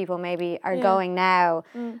way that people maybe are going now,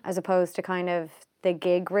 as opposed to kind of the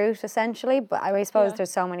gig route essentially. But I suppose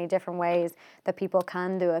there's so many different ways that people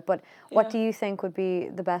can do it. But what do you think would be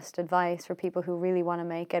the best advice for people who really want to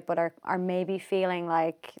make it but are maybe feeling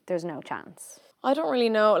like there's no chance? I don't really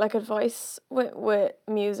know. Like, advice with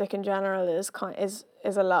music in general is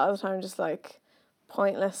a lot of the time just like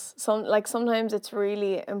pointless. Sometimes it's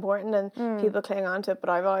really important and people cling on to it, but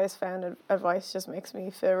I've always found advice just makes me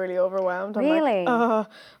feel really overwhelmed. I'm Really?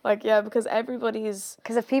 yeah, because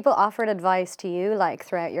Because if people offered advice to you like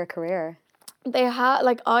throughout your career.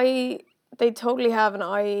 they totally have, and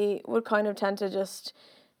I would kind of tend to just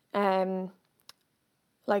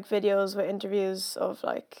like videos with interviews of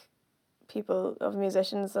like people, of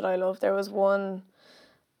musicians that I love. There was one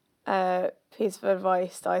piece of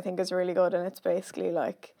advice that I think is really good, and it's basically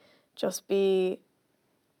like just be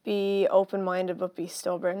open-minded but be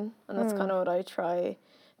stubborn, and that's kind of what I try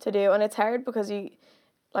to do. And it's hard because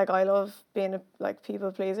I love being a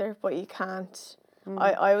people pleaser, but you can't.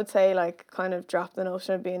 I would say like kind of drop the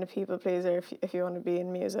notion of being a people pleaser if you want to be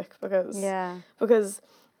in music, because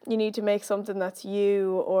you need to make something that's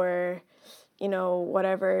you, or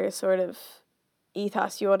whatever sort of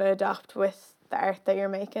ethos you want to adopt with the art that you're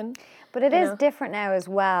making. But it is different now as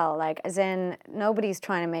well, like as in nobody's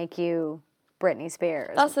trying to make you Britney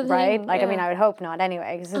Spears. That's the right? thing, Like yeah. I mean, I would hope not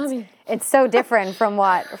anyway, because it's so different from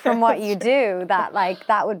what you do that like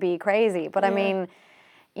that would be crazy. But I mean,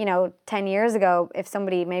 10 years ago, if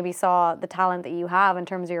somebody maybe saw the talent that you have in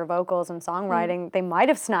terms of your vocals and songwriting, they might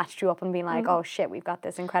have snatched you up and been like, oh shit, we've got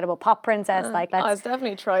this incredible pop princess. It's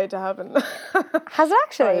definitely tried to happen. Has it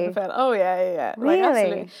actually? Oh yeah. Really?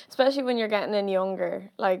 Absolutely. Especially when you're getting in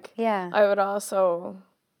younger. I would also,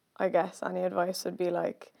 I guess, any advice would be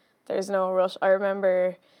like, there's no rush. I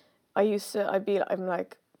remember I'm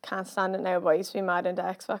like, can't stand it now, but I used to be mad into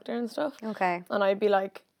X Factor and stuff. Okay. And I'd be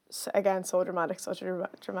like, again, so dramatic, such a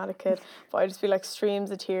dramatic kid, but I'd just be like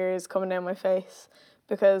streams of tears coming down my face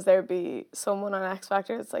because there'd be someone on X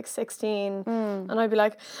Factor that's like 16 and I'd be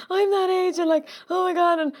like, I'm that age, and like, oh my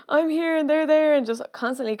God, and I'm here and they're there, and just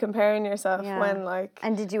constantly comparing yourself when like...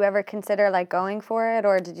 And did you ever consider like going for it,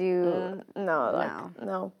 or did you...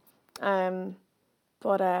 No.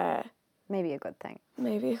 But... maybe a good thing.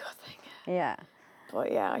 Maybe a good thing. Yeah.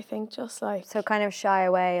 But yeah, I think just like... So kind of shy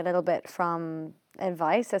away a little bit from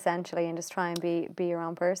advice essentially and just try and be your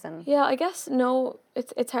own person. Yeah, I guess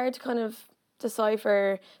it's hard to kind of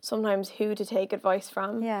decipher sometimes who to take advice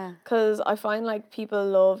from. Yeah. Because I find like people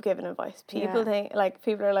love giving advice. People think like,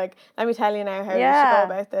 people are like, let me tell you now how you should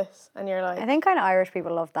go about this, and you're like... I think kind of Irish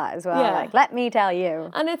people love that as well. Yeah. Like, let me tell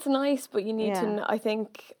you. And it's nice, but you need to... I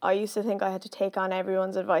think I used to think I had to take on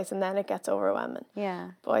everyone's advice, and then it gets overwhelming.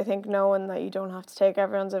 Yeah. But I think knowing that you don't have to take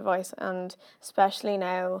everyone's advice, and especially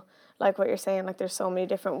now, like what you're saying, like there's so many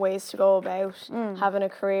different ways to go about having a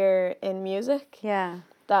career in music. Yeah.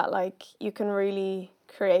 That like you can really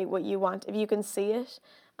create what you want. If you can see it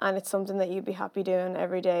and it's something that you'd be happy doing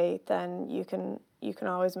every day, then you can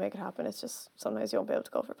always make it happen. It's just sometimes you won't be able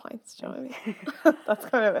to go for pints. Do you know what I mean? That's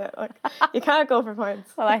kind of it. Like you can't go for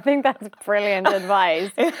pints. Well, I think that's brilliant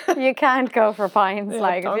advice. You can't go for pints.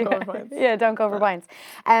 Don't go for pints. Yeah, don't go for pints.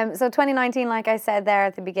 So 2019, like I said there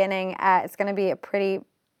at the beginning, it's going to be a pretty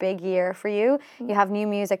big year for you. You have new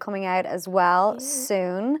music coming out as well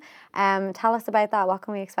soon. Tell us about that. What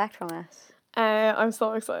can we expect from it? I'm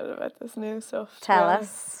so excited about this new stuff. Tell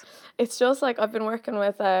us. It's just like I've been working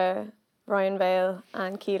with Ryan Vale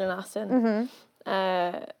and Keelan Austin.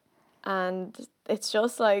 And it's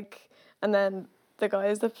just like, and then the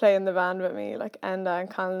guys that play in the band with me, like Enda and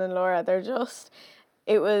Colin and Laura,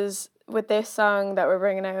 it was with this song that we're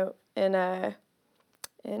bringing out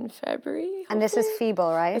in February. Hopefully. And this is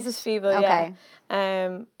Feeble, right? This is Feeble, okay.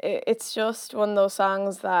 Yeah. It's just one of those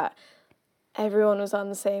songs that everyone was on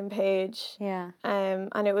the same page. Yeah.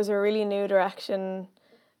 And it was a really new direction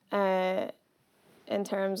in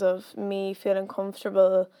terms of me feeling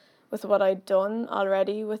comfortable with what I'd done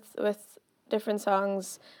already with different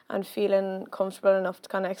songs, and feeling comfortable enough to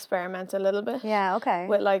kind of experiment a little bit. Yeah, okay.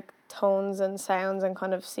 With like tones and sounds, and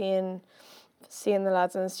kind of seeing the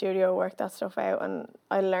lads in the studio work that stuff out, and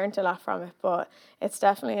I learned a lot from it, but it's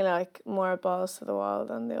definitely like more balls to the wall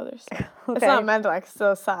than the others. Okay. It's not meant like it's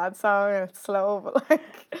still a sad song and it's slow, but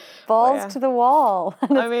like balls to the wall.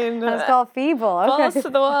 I mean, it's called Feeble. Okay. Balls to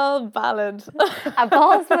the wall ballad. A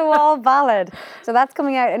balls to the wall ballad. So that's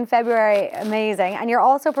coming out in February. Amazing. And you're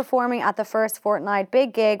also performing at the First Fortnight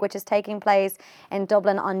big gig, which is taking place in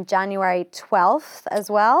Dublin on January 12th as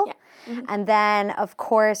well. Yeah. Mm-hmm. And then, of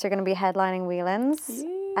course, you're going to be headlining Whelan's,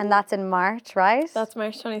 and that's in March, right? That's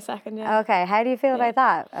March 22nd, yeah. Okay, how do you feel about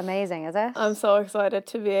that? Amazing, is it? I'm so excited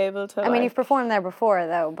to be able to, I mean, you've performed there before,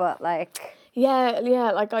 though, but like... Yeah,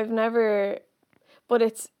 like I've never... But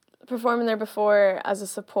it's performing there before as a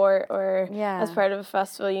support or as part of a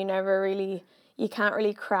festival, you can't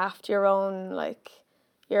really craft your own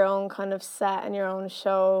kind of set and your own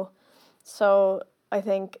show. So... I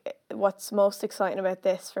think what's most exciting about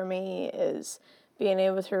this for me is being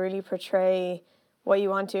able to really portray what you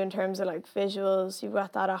want to in terms of like visuals. You've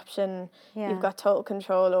got that option. Yeah. You've got total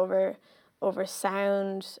control over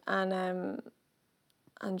sound and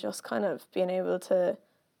just kind of being able to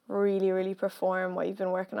really perform what you've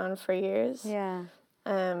been working on for years. Yeah.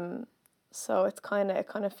 So it kind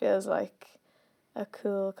of feels like a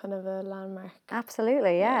cool kind of a landmark.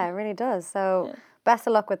 Absolutely, yeah, it really does. So best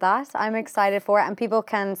of luck with that. I'm excited for it, and people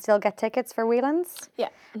can still get tickets for Whelan's. Yeah.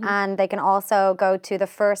 And they can also go to the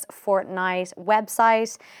First Fortnight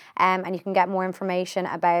website, and you can get more information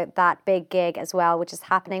about that big gig as well, which is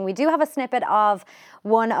happening. We do have a snippet of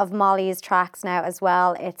one of Molly's tracks now as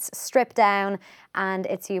well. It's Stripped Down, and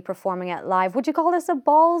it's you performing it live. Would you call this a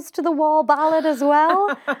balls to the wall ballad as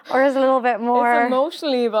well, or is it a little bit more? It's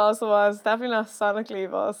emotionally balls to the wall. It's definitely not sonically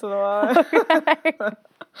balls to the wall.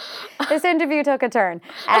 This interview took a turn.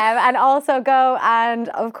 And also go and,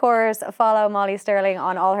 of course, follow Molly Sterling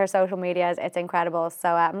on all her social medias. It's incredible. So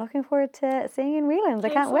I'm looking forward to seeing you in Whelan's. I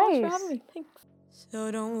can't wait. Thanks so much for having me. Thanks.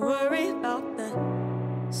 So don't worry about the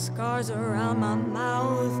scars around my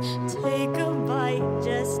mouth. Take a bite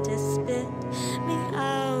just to spit me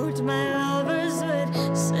out. My lovers would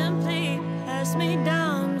simply pass me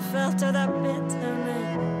down. Filter the bitterness.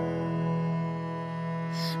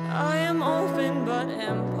 I am open but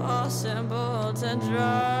impossible to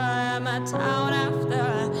draw. I'm a town after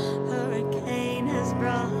a hurricane has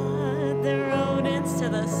brought the rodents to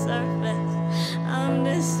the surface. I'm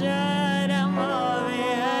distraught, I'm obvious.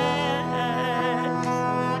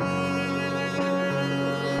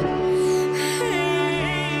 He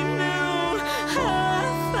knew how I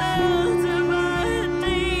felt about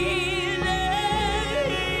these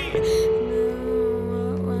days. Knew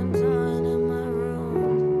what went on in my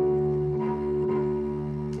room.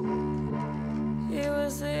 It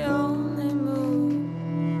was the only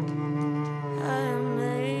move I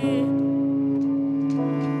made.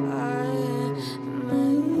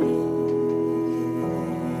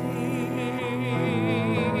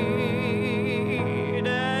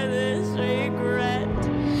 This regret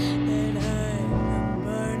that I am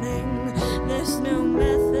burning. This new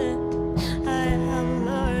method I am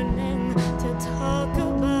learning to talk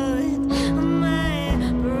about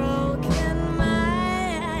my broken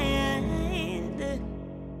mind.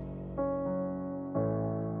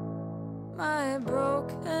 My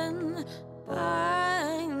broken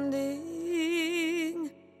binding.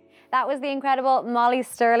 That was the incredible Molly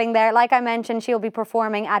Sterling there. Like I mentioned, she'll be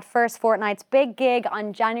performing at First Fortnight's big gig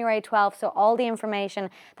on January 12th. So all the information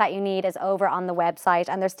that you need is over on the website.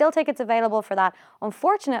 And there's still tickets available for that.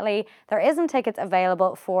 Unfortunately, there isn't tickets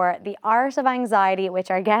available for The Art of Anxiety, which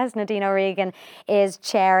our guest Nadine O'Regan is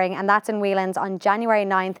chairing. And that's in Whelan's on January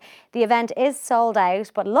 9th. The event is sold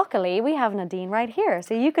out, but luckily we have Nadine right here.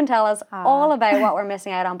 So you can tell us all about what we're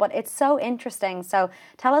missing out on. But it's so interesting. So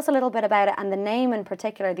tell us a little bit about it, and the name in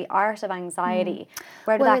particular, The Art of Anxiety.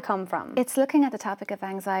 Where did that come from? It's looking at the topic of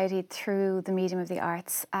anxiety through the medium of the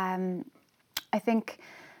arts. I think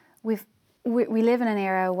we live in an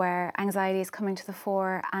era where anxiety is coming to the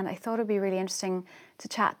fore, and I thought it would be really interesting to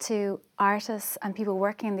chat to artists and people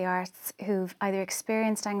working in the arts who've either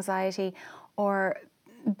experienced anxiety or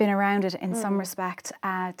been around it in some respect,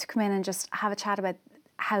 to come in and just have a chat about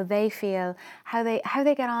how they feel, how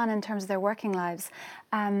they get on in terms of their working lives.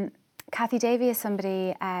 Kathy Davey is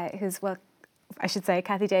somebody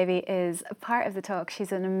Kathy Davey is a part of the talk.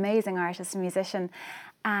 She's an amazing artist and musician,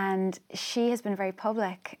 and she has been very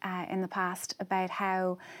public in the past about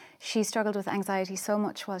how she struggled with anxiety so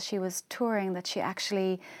much while she was touring that she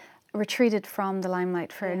actually retreated from the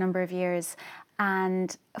limelight for a number of years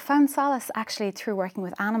and found solace actually through working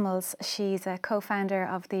with animals. She's a co-founder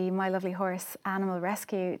of the My Lovely Horse Animal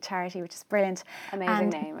Rescue Charity, which is brilliant. Amazing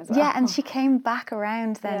name as well. Yeah, and she came back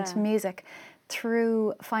around then to music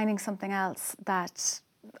through finding something else that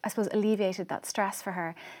I suppose alleviated that stress for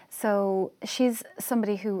her. So she's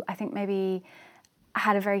somebody who I think maybe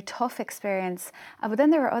had a very tough experience. But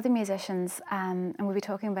then there were other musicians, and we'll be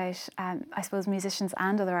talking about, I suppose, musicians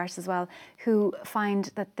and other artists as well, who find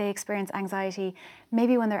that they experience anxiety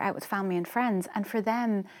maybe when they're out with family and friends. And for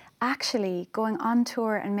them, actually going on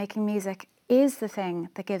tour and making music is the thing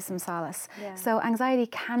that gives them solace. Yeah. So anxiety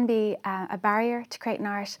can be a barrier to creating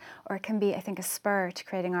art, or it can be, I think, a spur to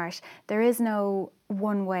creating art. There is no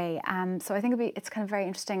one way. So I think it's kind of very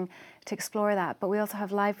interesting to explore that. But we also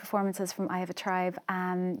have live performances from I Have a Tribe.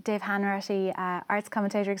 Dave Hanratty, arts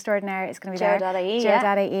commentator extraordinaire, is going to be there.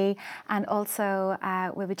 Joe.ie. And also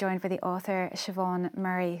we'll be joined by the author Siobhan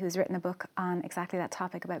Murray, who's written a book on exactly that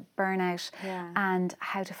topic about burnout and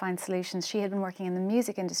how to find solutions. She had been working in the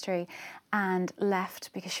music industry and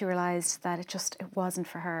left because she realised that it wasn't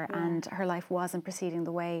for her and her life wasn't proceeding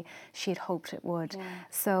the way she had hoped it would.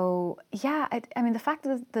 So I mean, the fact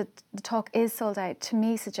that the talk is sold out to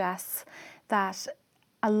me suggests that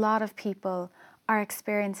a lot of people are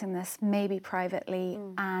experiencing this, maybe privately.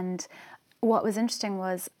 And what was interesting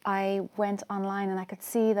was I went online and I could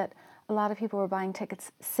see that a lot of people were buying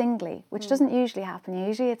tickets singly, which doesn't usually happen.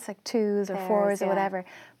 Usually it's like 2s or 4s or whatever.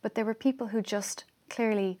 But there were people who just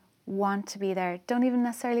clearly want to be there, don't even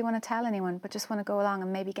necessarily want to tell anyone, but just want to go along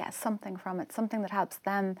and maybe get something from it, something that helps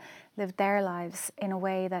them live their lives in a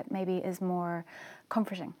way that maybe is more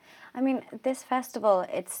comforting. I mean, this festival,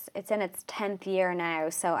 it's in its 10th year now,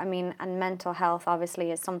 so I mean, and mental health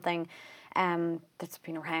obviously is something that's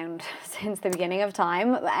been around since the beginning of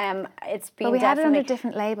time. It's been But we had it under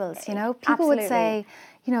different labels, you know. People would say,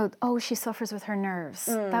 you know, oh, she suffers with her nerves.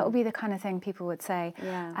 That would be the kind of thing people would say.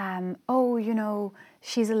 Oh, you know,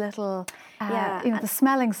 she's a little, you know, the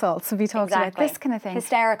smelling salts would be talked about, this kind of thing.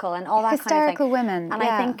 Hysterical and all that Hysterical kind of thing. women, And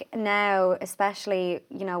I think now, especially,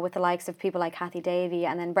 you know, with the likes of people like Kathy Davey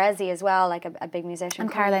and then Brezzy as well, like a big musician.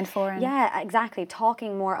 And Caroline Foran. Yeah, exactly.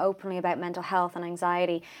 Talking more openly about mental health and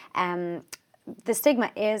anxiety. The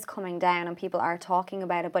stigma is coming down and people are talking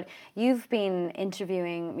about it, but you've been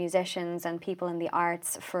interviewing musicians and people in the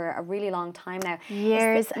arts for a really long time now.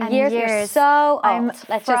 Years. You're so old.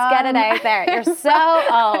 Let's just get it out there. You're so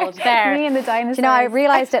old. There. Me and the dinosaurs. You know, I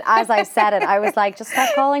realised it as I said it. I was like, just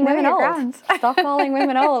stop calling women old. Grand. Stop calling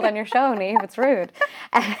women old on your show, Niamh. It's rude.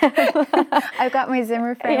 I've got my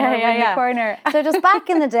Zimmer frame in the corner. So just back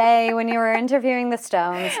in the day when you were interviewing the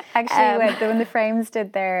Stones. Actually, when the Frames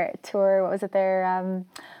did their tour, what was it,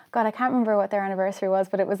 God, I can't remember what their anniversary was,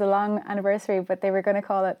 but it was a long anniversary, but they were going to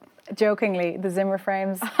call it, jokingly, the Zimmer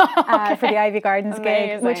Frames for the Ivy Gardens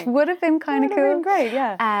gig, which would have been kind of cool. Great,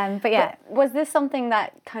 yeah. But was this something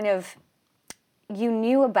that kind of you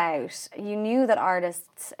knew about? You knew that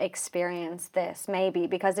artists experience this, maybe,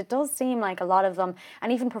 because it does seem like a lot of them,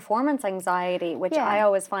 and even performance anxiety, which I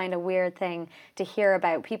always find a weird thing to hear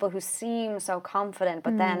about, people who seem so confident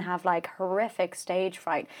but then have like horrific stage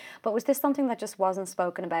fright. But was this something that just wasn't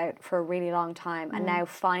spoken about for a really long time, and now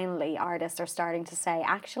finally artists are starting to say,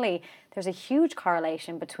 actually, there's a huge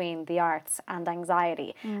correlation between the arts and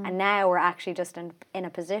anxiety, and now we're actually just in a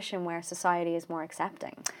position where society is more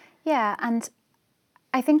accepting? Yeah, and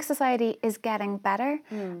I think society is getting better,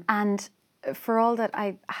 and for all that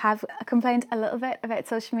I have complained a little bit about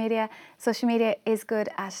social media is good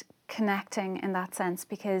at connecting in that sense,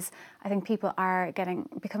 because I think people are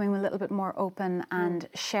becoming a little bit more open and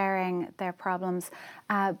sharing their problems.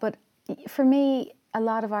 But for me, a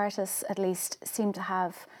lot of artists at least seem to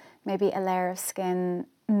have maybe a layer of skin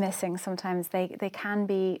missing sometimes. They can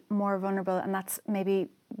be more vulnerable, and that's maybe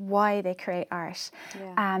why they create art.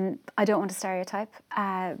 I don't want to stereotype.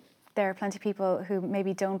 There are plenty of people who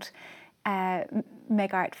maybe don't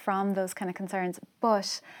make art from those kind of concerns,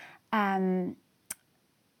 but while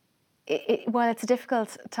it's a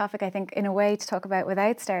difficult topic, I think, in a way to talk about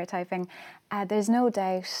without stereotyping, there's no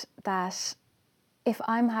doubt that if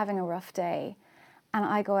I'm having a rough day and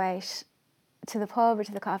I go out to the pub or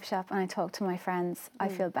to the coffee shop and I talk to my friends, I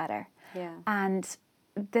feel better. And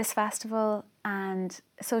this festival and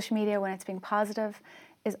social media, when it's being positive,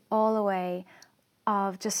 is all a way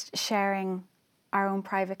of just sharing our own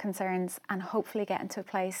private concerns and hopefully getting to a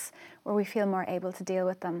place where we feel more able to deal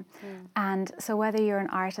with them. And so whether you're an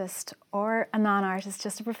artist or a non-artist,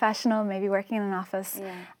 just a professional, maybe working in an office,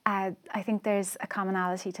 I think there's a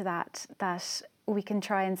commonality to that we can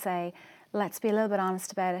try and say, let's be a little bit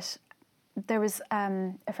honest about it. There was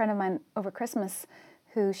a friend of mine over Christmas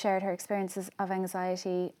who shared her experiences of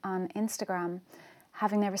anxiety on Instagram,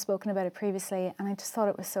 having never spoken about it previously, and I just thought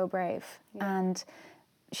it was so brave. And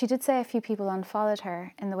she did say a few people unfollowed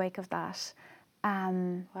her in the wake of that.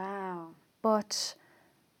 Wow. But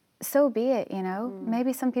so be it, you know.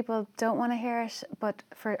 Maybe some people don't want to hear it, but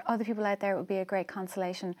for other people out there, it would be a great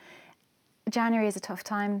consolation. January is a tough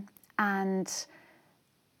time, and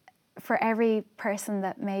for every person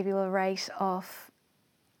that maybe will write off,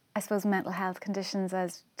 I suppose, mental health conditions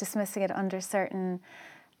as dismissing it under certain,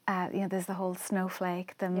 there's the whole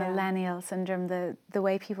snowflake, the millennial syndrome, the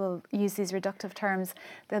way people use these reductive terms.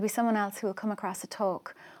 There'll be someone else who will come across a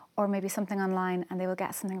talk or maybe something online, and they will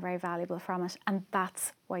get something very valuable from it, and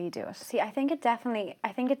that's why you do it. See, I think it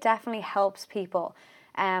definitely helps people.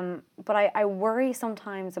 But I worry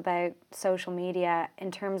sometimes about social media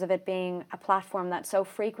in terms of it being a platform that so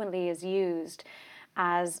frequently is used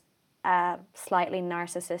as a slightly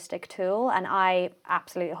narcissistic tool. And I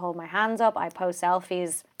absolutely hold my hands up. I post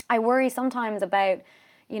selfies. I worry sometimes about,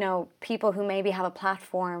 people who maybe have a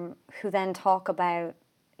platform who then talk about,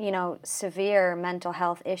 severe mental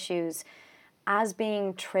health issues as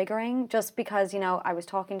being triggering, just because, I was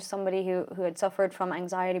talking to somebody who had suffered from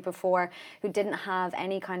anxiety before, who didn't have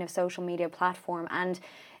any kind of social media platform, and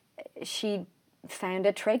she found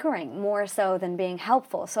it triggering more so than being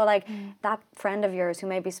helpful. So that friend of yours who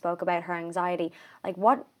maybe spoke about her anxiety,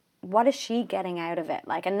 what is she getting out of it?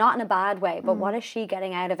 And not in a bad way, but what is she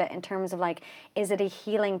getting out of it in terms of is it a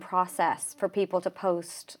healing process for people to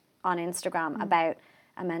post on Instagram about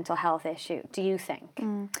a mental health issue, do you think?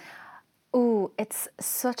 Oh, it's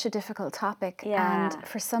such a difficult topic. Yeah. And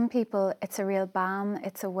for some people, it's a real balm.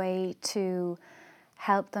 It's a way to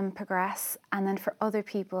help them progress. And then for other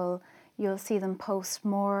people, you'll see them post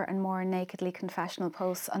more and more nakedly confessional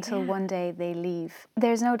posts until one day they leave.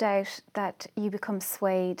 There's no doubt that you become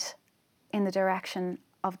swayed in the direction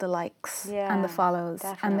of the likes and the follows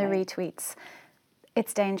and the retweets.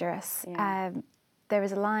 It's dangerous. Yeah. There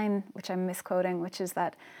is a line, which I'm misquoting, which is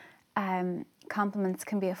that compliments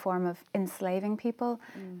can be a form of enslaving people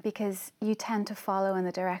because you tend to follow in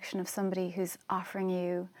the direction of somebody who's offering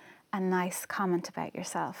you a nice comment about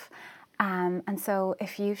yourself. And so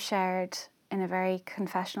if you've shared in a very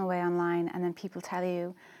confessional way online and then people tell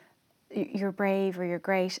you you're brave or you're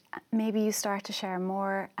great, maybe you start to share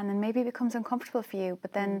more, and then maybe it becomes uncomfortable for you,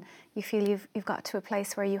 but then you feel you've got to a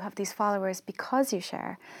place where you have these followers because you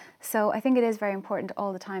share. So I think it is very important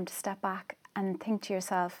all the time to step back and think to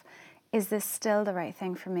yourself, is this still the right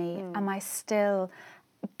thing for me? Am I still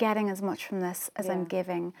getting as much from this as I'm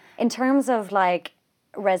giving? In terms of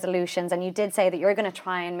resolutions, and you did say that you're going to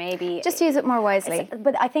try and maybe just use it more wisely.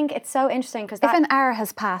 But I think it's so interesting because if an hour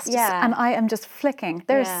has passed and I am just flicking,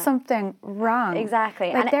 there's something wrong.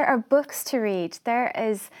 Exactly. There are books to read. There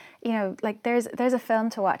is, there's a film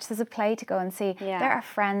to watch. There's a play to go and see. Yeah. There are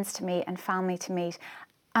friends to meet and family to meet.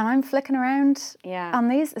 And I'm flicking around on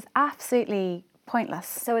these is absolutely pointless.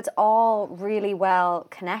 So it's all really well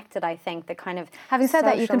connected, I think, the kind of having said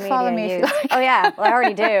that, you can follow me if you like. Oh yeah, well I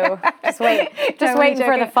already do. Just waiting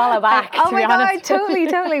for the follow back. Oh my God, totally.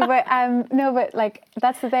 But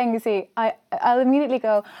that's the thing, you see, I'll immediately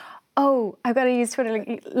go, oh, I've got to use Twitter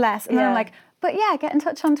less. And then I'm like, but yeah, get in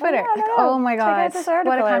touch on Twitter. Oh my God,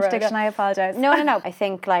 what a contradiction, I apologise. No. I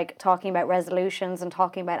think talking about resolutions and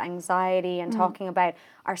talking about anxiety and talking about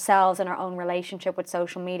ourselves and our own relationship with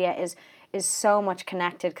social media is so much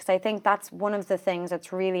connected, because I think that's one of the things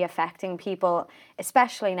that's really affecting people,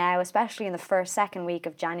 especially now, especially in the second week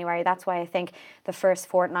of January. That's why I think the First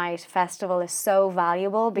Fortnight Festival is so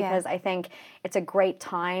valuable, because I think it's a great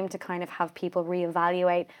time to kind of have people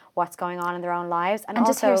reevaluate what's going on in their own lives. And also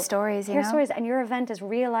just hear stories, stories. And your event is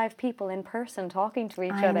real live people in person talking to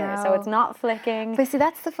each other. So it's not flicking. But see,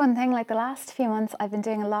 that's the fun thing. The last few months, I've been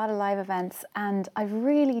doing a lot of live events, and I've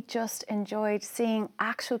really just enjoyed seeing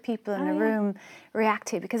actual people in a room react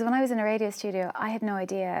to. Because when I was in a radio studio, I had no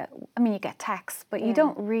idea. I mean, you get texts, but you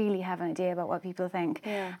don't really have an idea about what people think.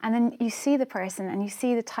 Yeah. And then you see the person, and you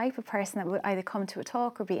see the type of person that would either come to a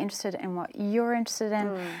talk or be interested in what you're interested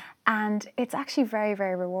in. And it's actually very,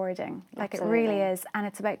 very rewarding. It really is. And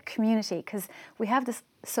it's about community, because we have this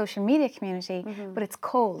social media community, but it's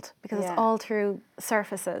cold because it's all through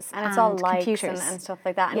surfaces and it's all likes computers and stuff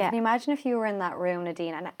like that. And can you imagine if you were in that room,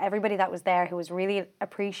 Nadine, and everybody that was there who was really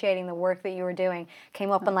appreciating the work that you were doing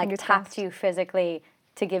came up and tapped you physically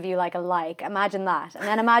to give you a like. Imagine that. And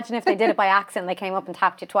then imagine if they did it by accident, they came up and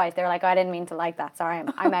tapped you twice. They were like, oh, I didn't mean to like that. Sorry,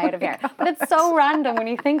 I'm out of here. But it's so random when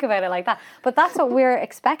you think about it like that. But that's what we're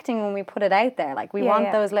expecting when we put it out there. We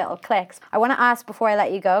want those little clicks. I want to ask before I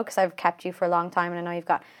let you go, because I've kept you for a long time and I know you've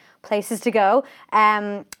got places to go.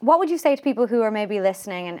 What would you say to people who are maybe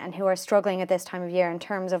listening and who are struggling at this time of year in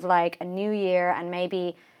terms of a new year and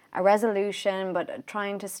maybe a resolution, but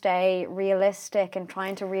trying to stay realistic and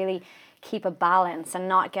trying to really keep a balance and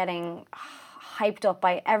not getting hyped up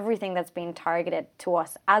by everything that's being targeted to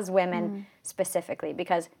us as women specifically?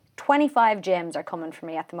 Because 25 gyms are coming for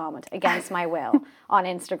me at the moment against my will on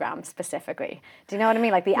Instagram specifically. Do you know what I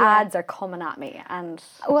mean? The ads are coming at me. And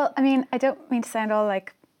well, I mean, I don't mean to sound all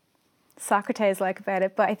Socrates about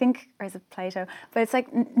it, but I think, or is it Plato? But it's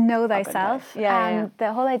know thyself. Yeah.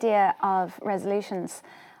 The whole idea of resolutions,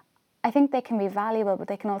 I think they can be valuable, but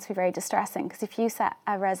they can also be very distressing, because if you set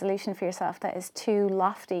a resolution for yourself that is too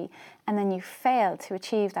lofty and then you fail to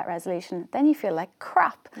achieve that resolution, then you feel like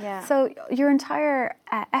crap. Yeah. So your entire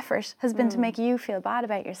effort has been to make you feel bad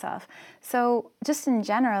about yourself. So just in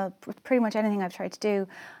general, pretty much anything I've tried to do,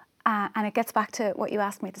 and it gets back to what you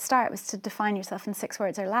asked me at the start, was to define yourself in 6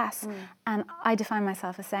 words or less. And I define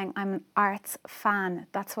myself as saying I'm an arts fan.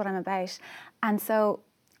 That's what I'm about. And so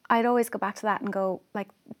I'd always go back to that and go, like,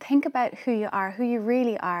 think about who you are, who you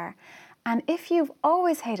really are. And if you've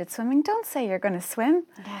always hated swimming, don't say you're going to swim.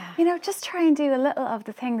 Yeah. You know, just try and do a little of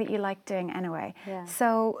the thing that you like doing anyway. Yeah.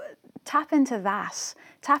 So tap into that.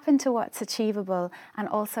 Tap into what's achievable and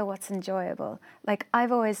also what's enjoyable. Like,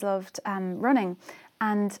 I've always loved running,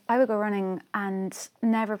 and I would go running and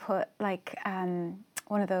never put like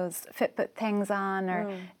one of those Fitbit things on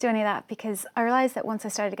or do any of that, because I realised that once I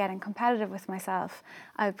started getting competitive with myself,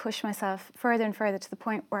 I would push myself further and further to the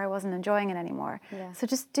point where I wasn't enjoying it anymore. Yeah. So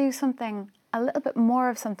just do something, a little bit more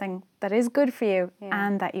of something that is good for you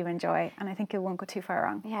and that you enjoy, and I think it won't go too far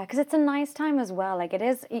wrong. Yeah, because it's a nice time as well. Like, it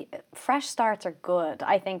is, fresh starts are good,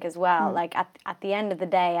 I think, as well. Like, at the end of the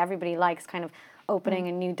day, everybody likes kind of opening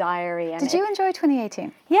a new diary. And Did you enjoy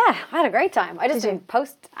 2018? Yeah, I had a great time. I just didn't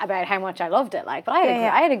post about how much I loved it, like, but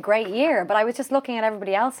I had a great year. But I was just looking at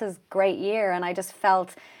everybody else's great year, and I just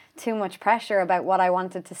felt too much pressure about what I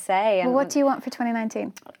wanted to say. And Well, what do you want for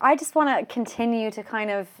 2019? I just want to continue to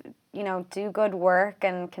kind of, you know, do good work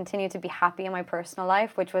and continue to be happy in my personal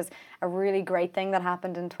life, which was a really great thing that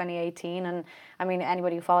happened in 2018. And I mean,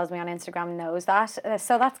 anybody who follows me on Instagram knows that.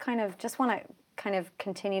 So that's kind of, just want to kind of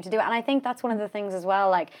continue to do it. And I think that's one of the things as well,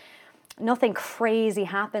 like, nothing crazy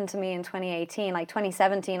happened to me in 2018. Like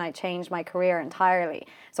 2017, I changed my career entirely.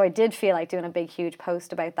 So I did feel like doing a big, huge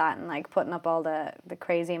post about that and like putting up all the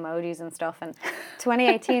crazy emojis and stuff. And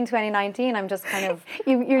 2018, 2019, I'm just kind of...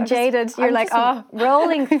 You're jaded. You're like, oh.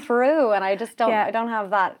 rolling through, and I just don't, I don't have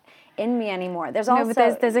that in me anymore. There's also... No,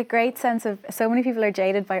 but there's a great sense of, so many people are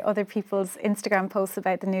jaded by other people's Instagram posts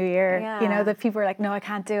about the new year. Yeah. You know, that people are like, no, I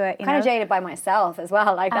can't do it. Kind of jaded by myself as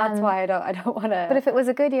well. Like, that's why I don't want to... But if it was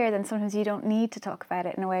a good year, then sometimes you don't need to talk about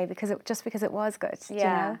it in a way, because because it was good. Yeah,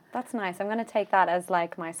 you know? that's nice. I'm going to take that as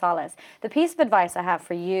like my solace. The piece of advice I have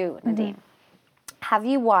for you, Nadine, have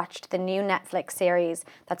you watched the new Netflix series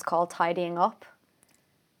that's called Tidying Up?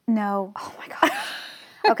 No. Oh my gosh.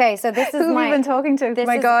 Okay, so this is Who have you been talking to? This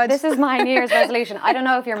My is, God. This is my New Year's resolution. I don't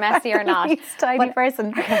know if you're messy or not. Least tidy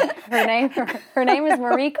person. Her name is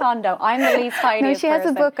Marie Kondo. I'm the least tidy. No, she has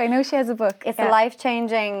a book. I know she has a book. It's a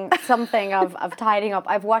life-changing something of tidying up.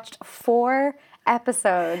 I've watched 4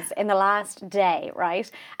 episodes in the last day,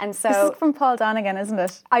 right? And so This is from Paul Donegan, isn't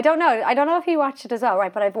it? I don't know if he watched it as well,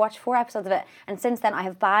 right? But I've watched 4 episodes of it, and since then I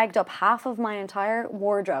have bagged up half of my entire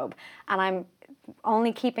wardrobe, and I'm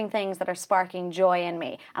only keeping things that are sparking joy in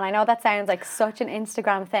me. And I know that sounds like such an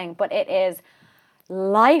Instagram thing, but it is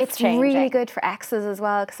life-changing. It's really good for exes as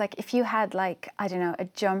well, because like if you had like, I don't know, a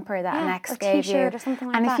jumper that an ex or gave you, t-shirt or something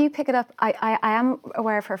like and that. if you pick it up, I am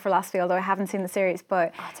aware of her philosophy, although I haven't seen the series,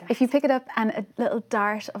 but if you pick it up and a little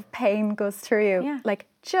dart of pain goes through you, like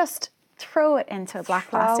just throw it into a black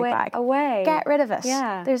plastic bag. Away. Get rid of it.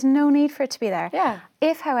 Yeah. There's no need for it to be there. Yeah.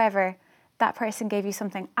 If, however, that person gave you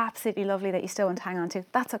something absolutely lovely that you still want to hang on to,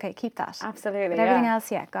 that's okay, keep that. Absolutely, But everything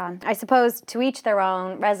else, gone. I suppose to each their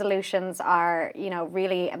own. Resolutions are, you know,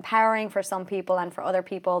 really empowering for some people, and for other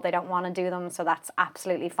people, they don't want to do them, so that's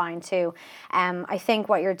absolutely fine too. I think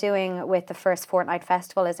what you're doing with the first Fortnight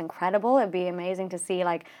Festival is incredible. It'd be amazing to see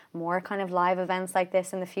like more kind of live events like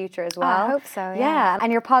this in the future as well. I hope so, Yeah,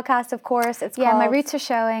 and your podcast, of course, it's called... My Roots Are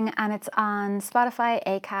Showing, and it's on Spotify,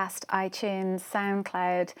 Acast, iTunes,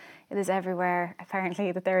 SoundCloud. It is everywhere,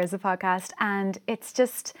 apparently, that there is a podcast. And it's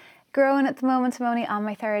just growing at the moment. I'm only on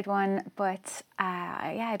my 3rd one. But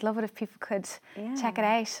I'd love it if people could check it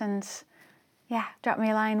out and drop me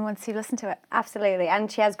a line once you listen to it. Absolutely. And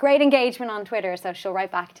she has great engagement on Twitter, so she'll write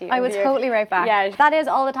back to you. I will totally write back. Yeah, that is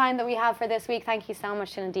all the time that we have for this week. Thank you so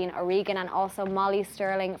much to Nadine O'Regan and also Molly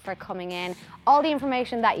Sterling for coming in. All the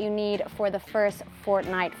information that you need for the First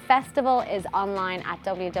Fortnight Festival is online at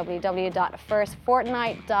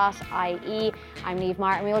www.firstfortnight.ie. I'm Niamh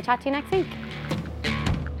Martin. We will chat to you next week.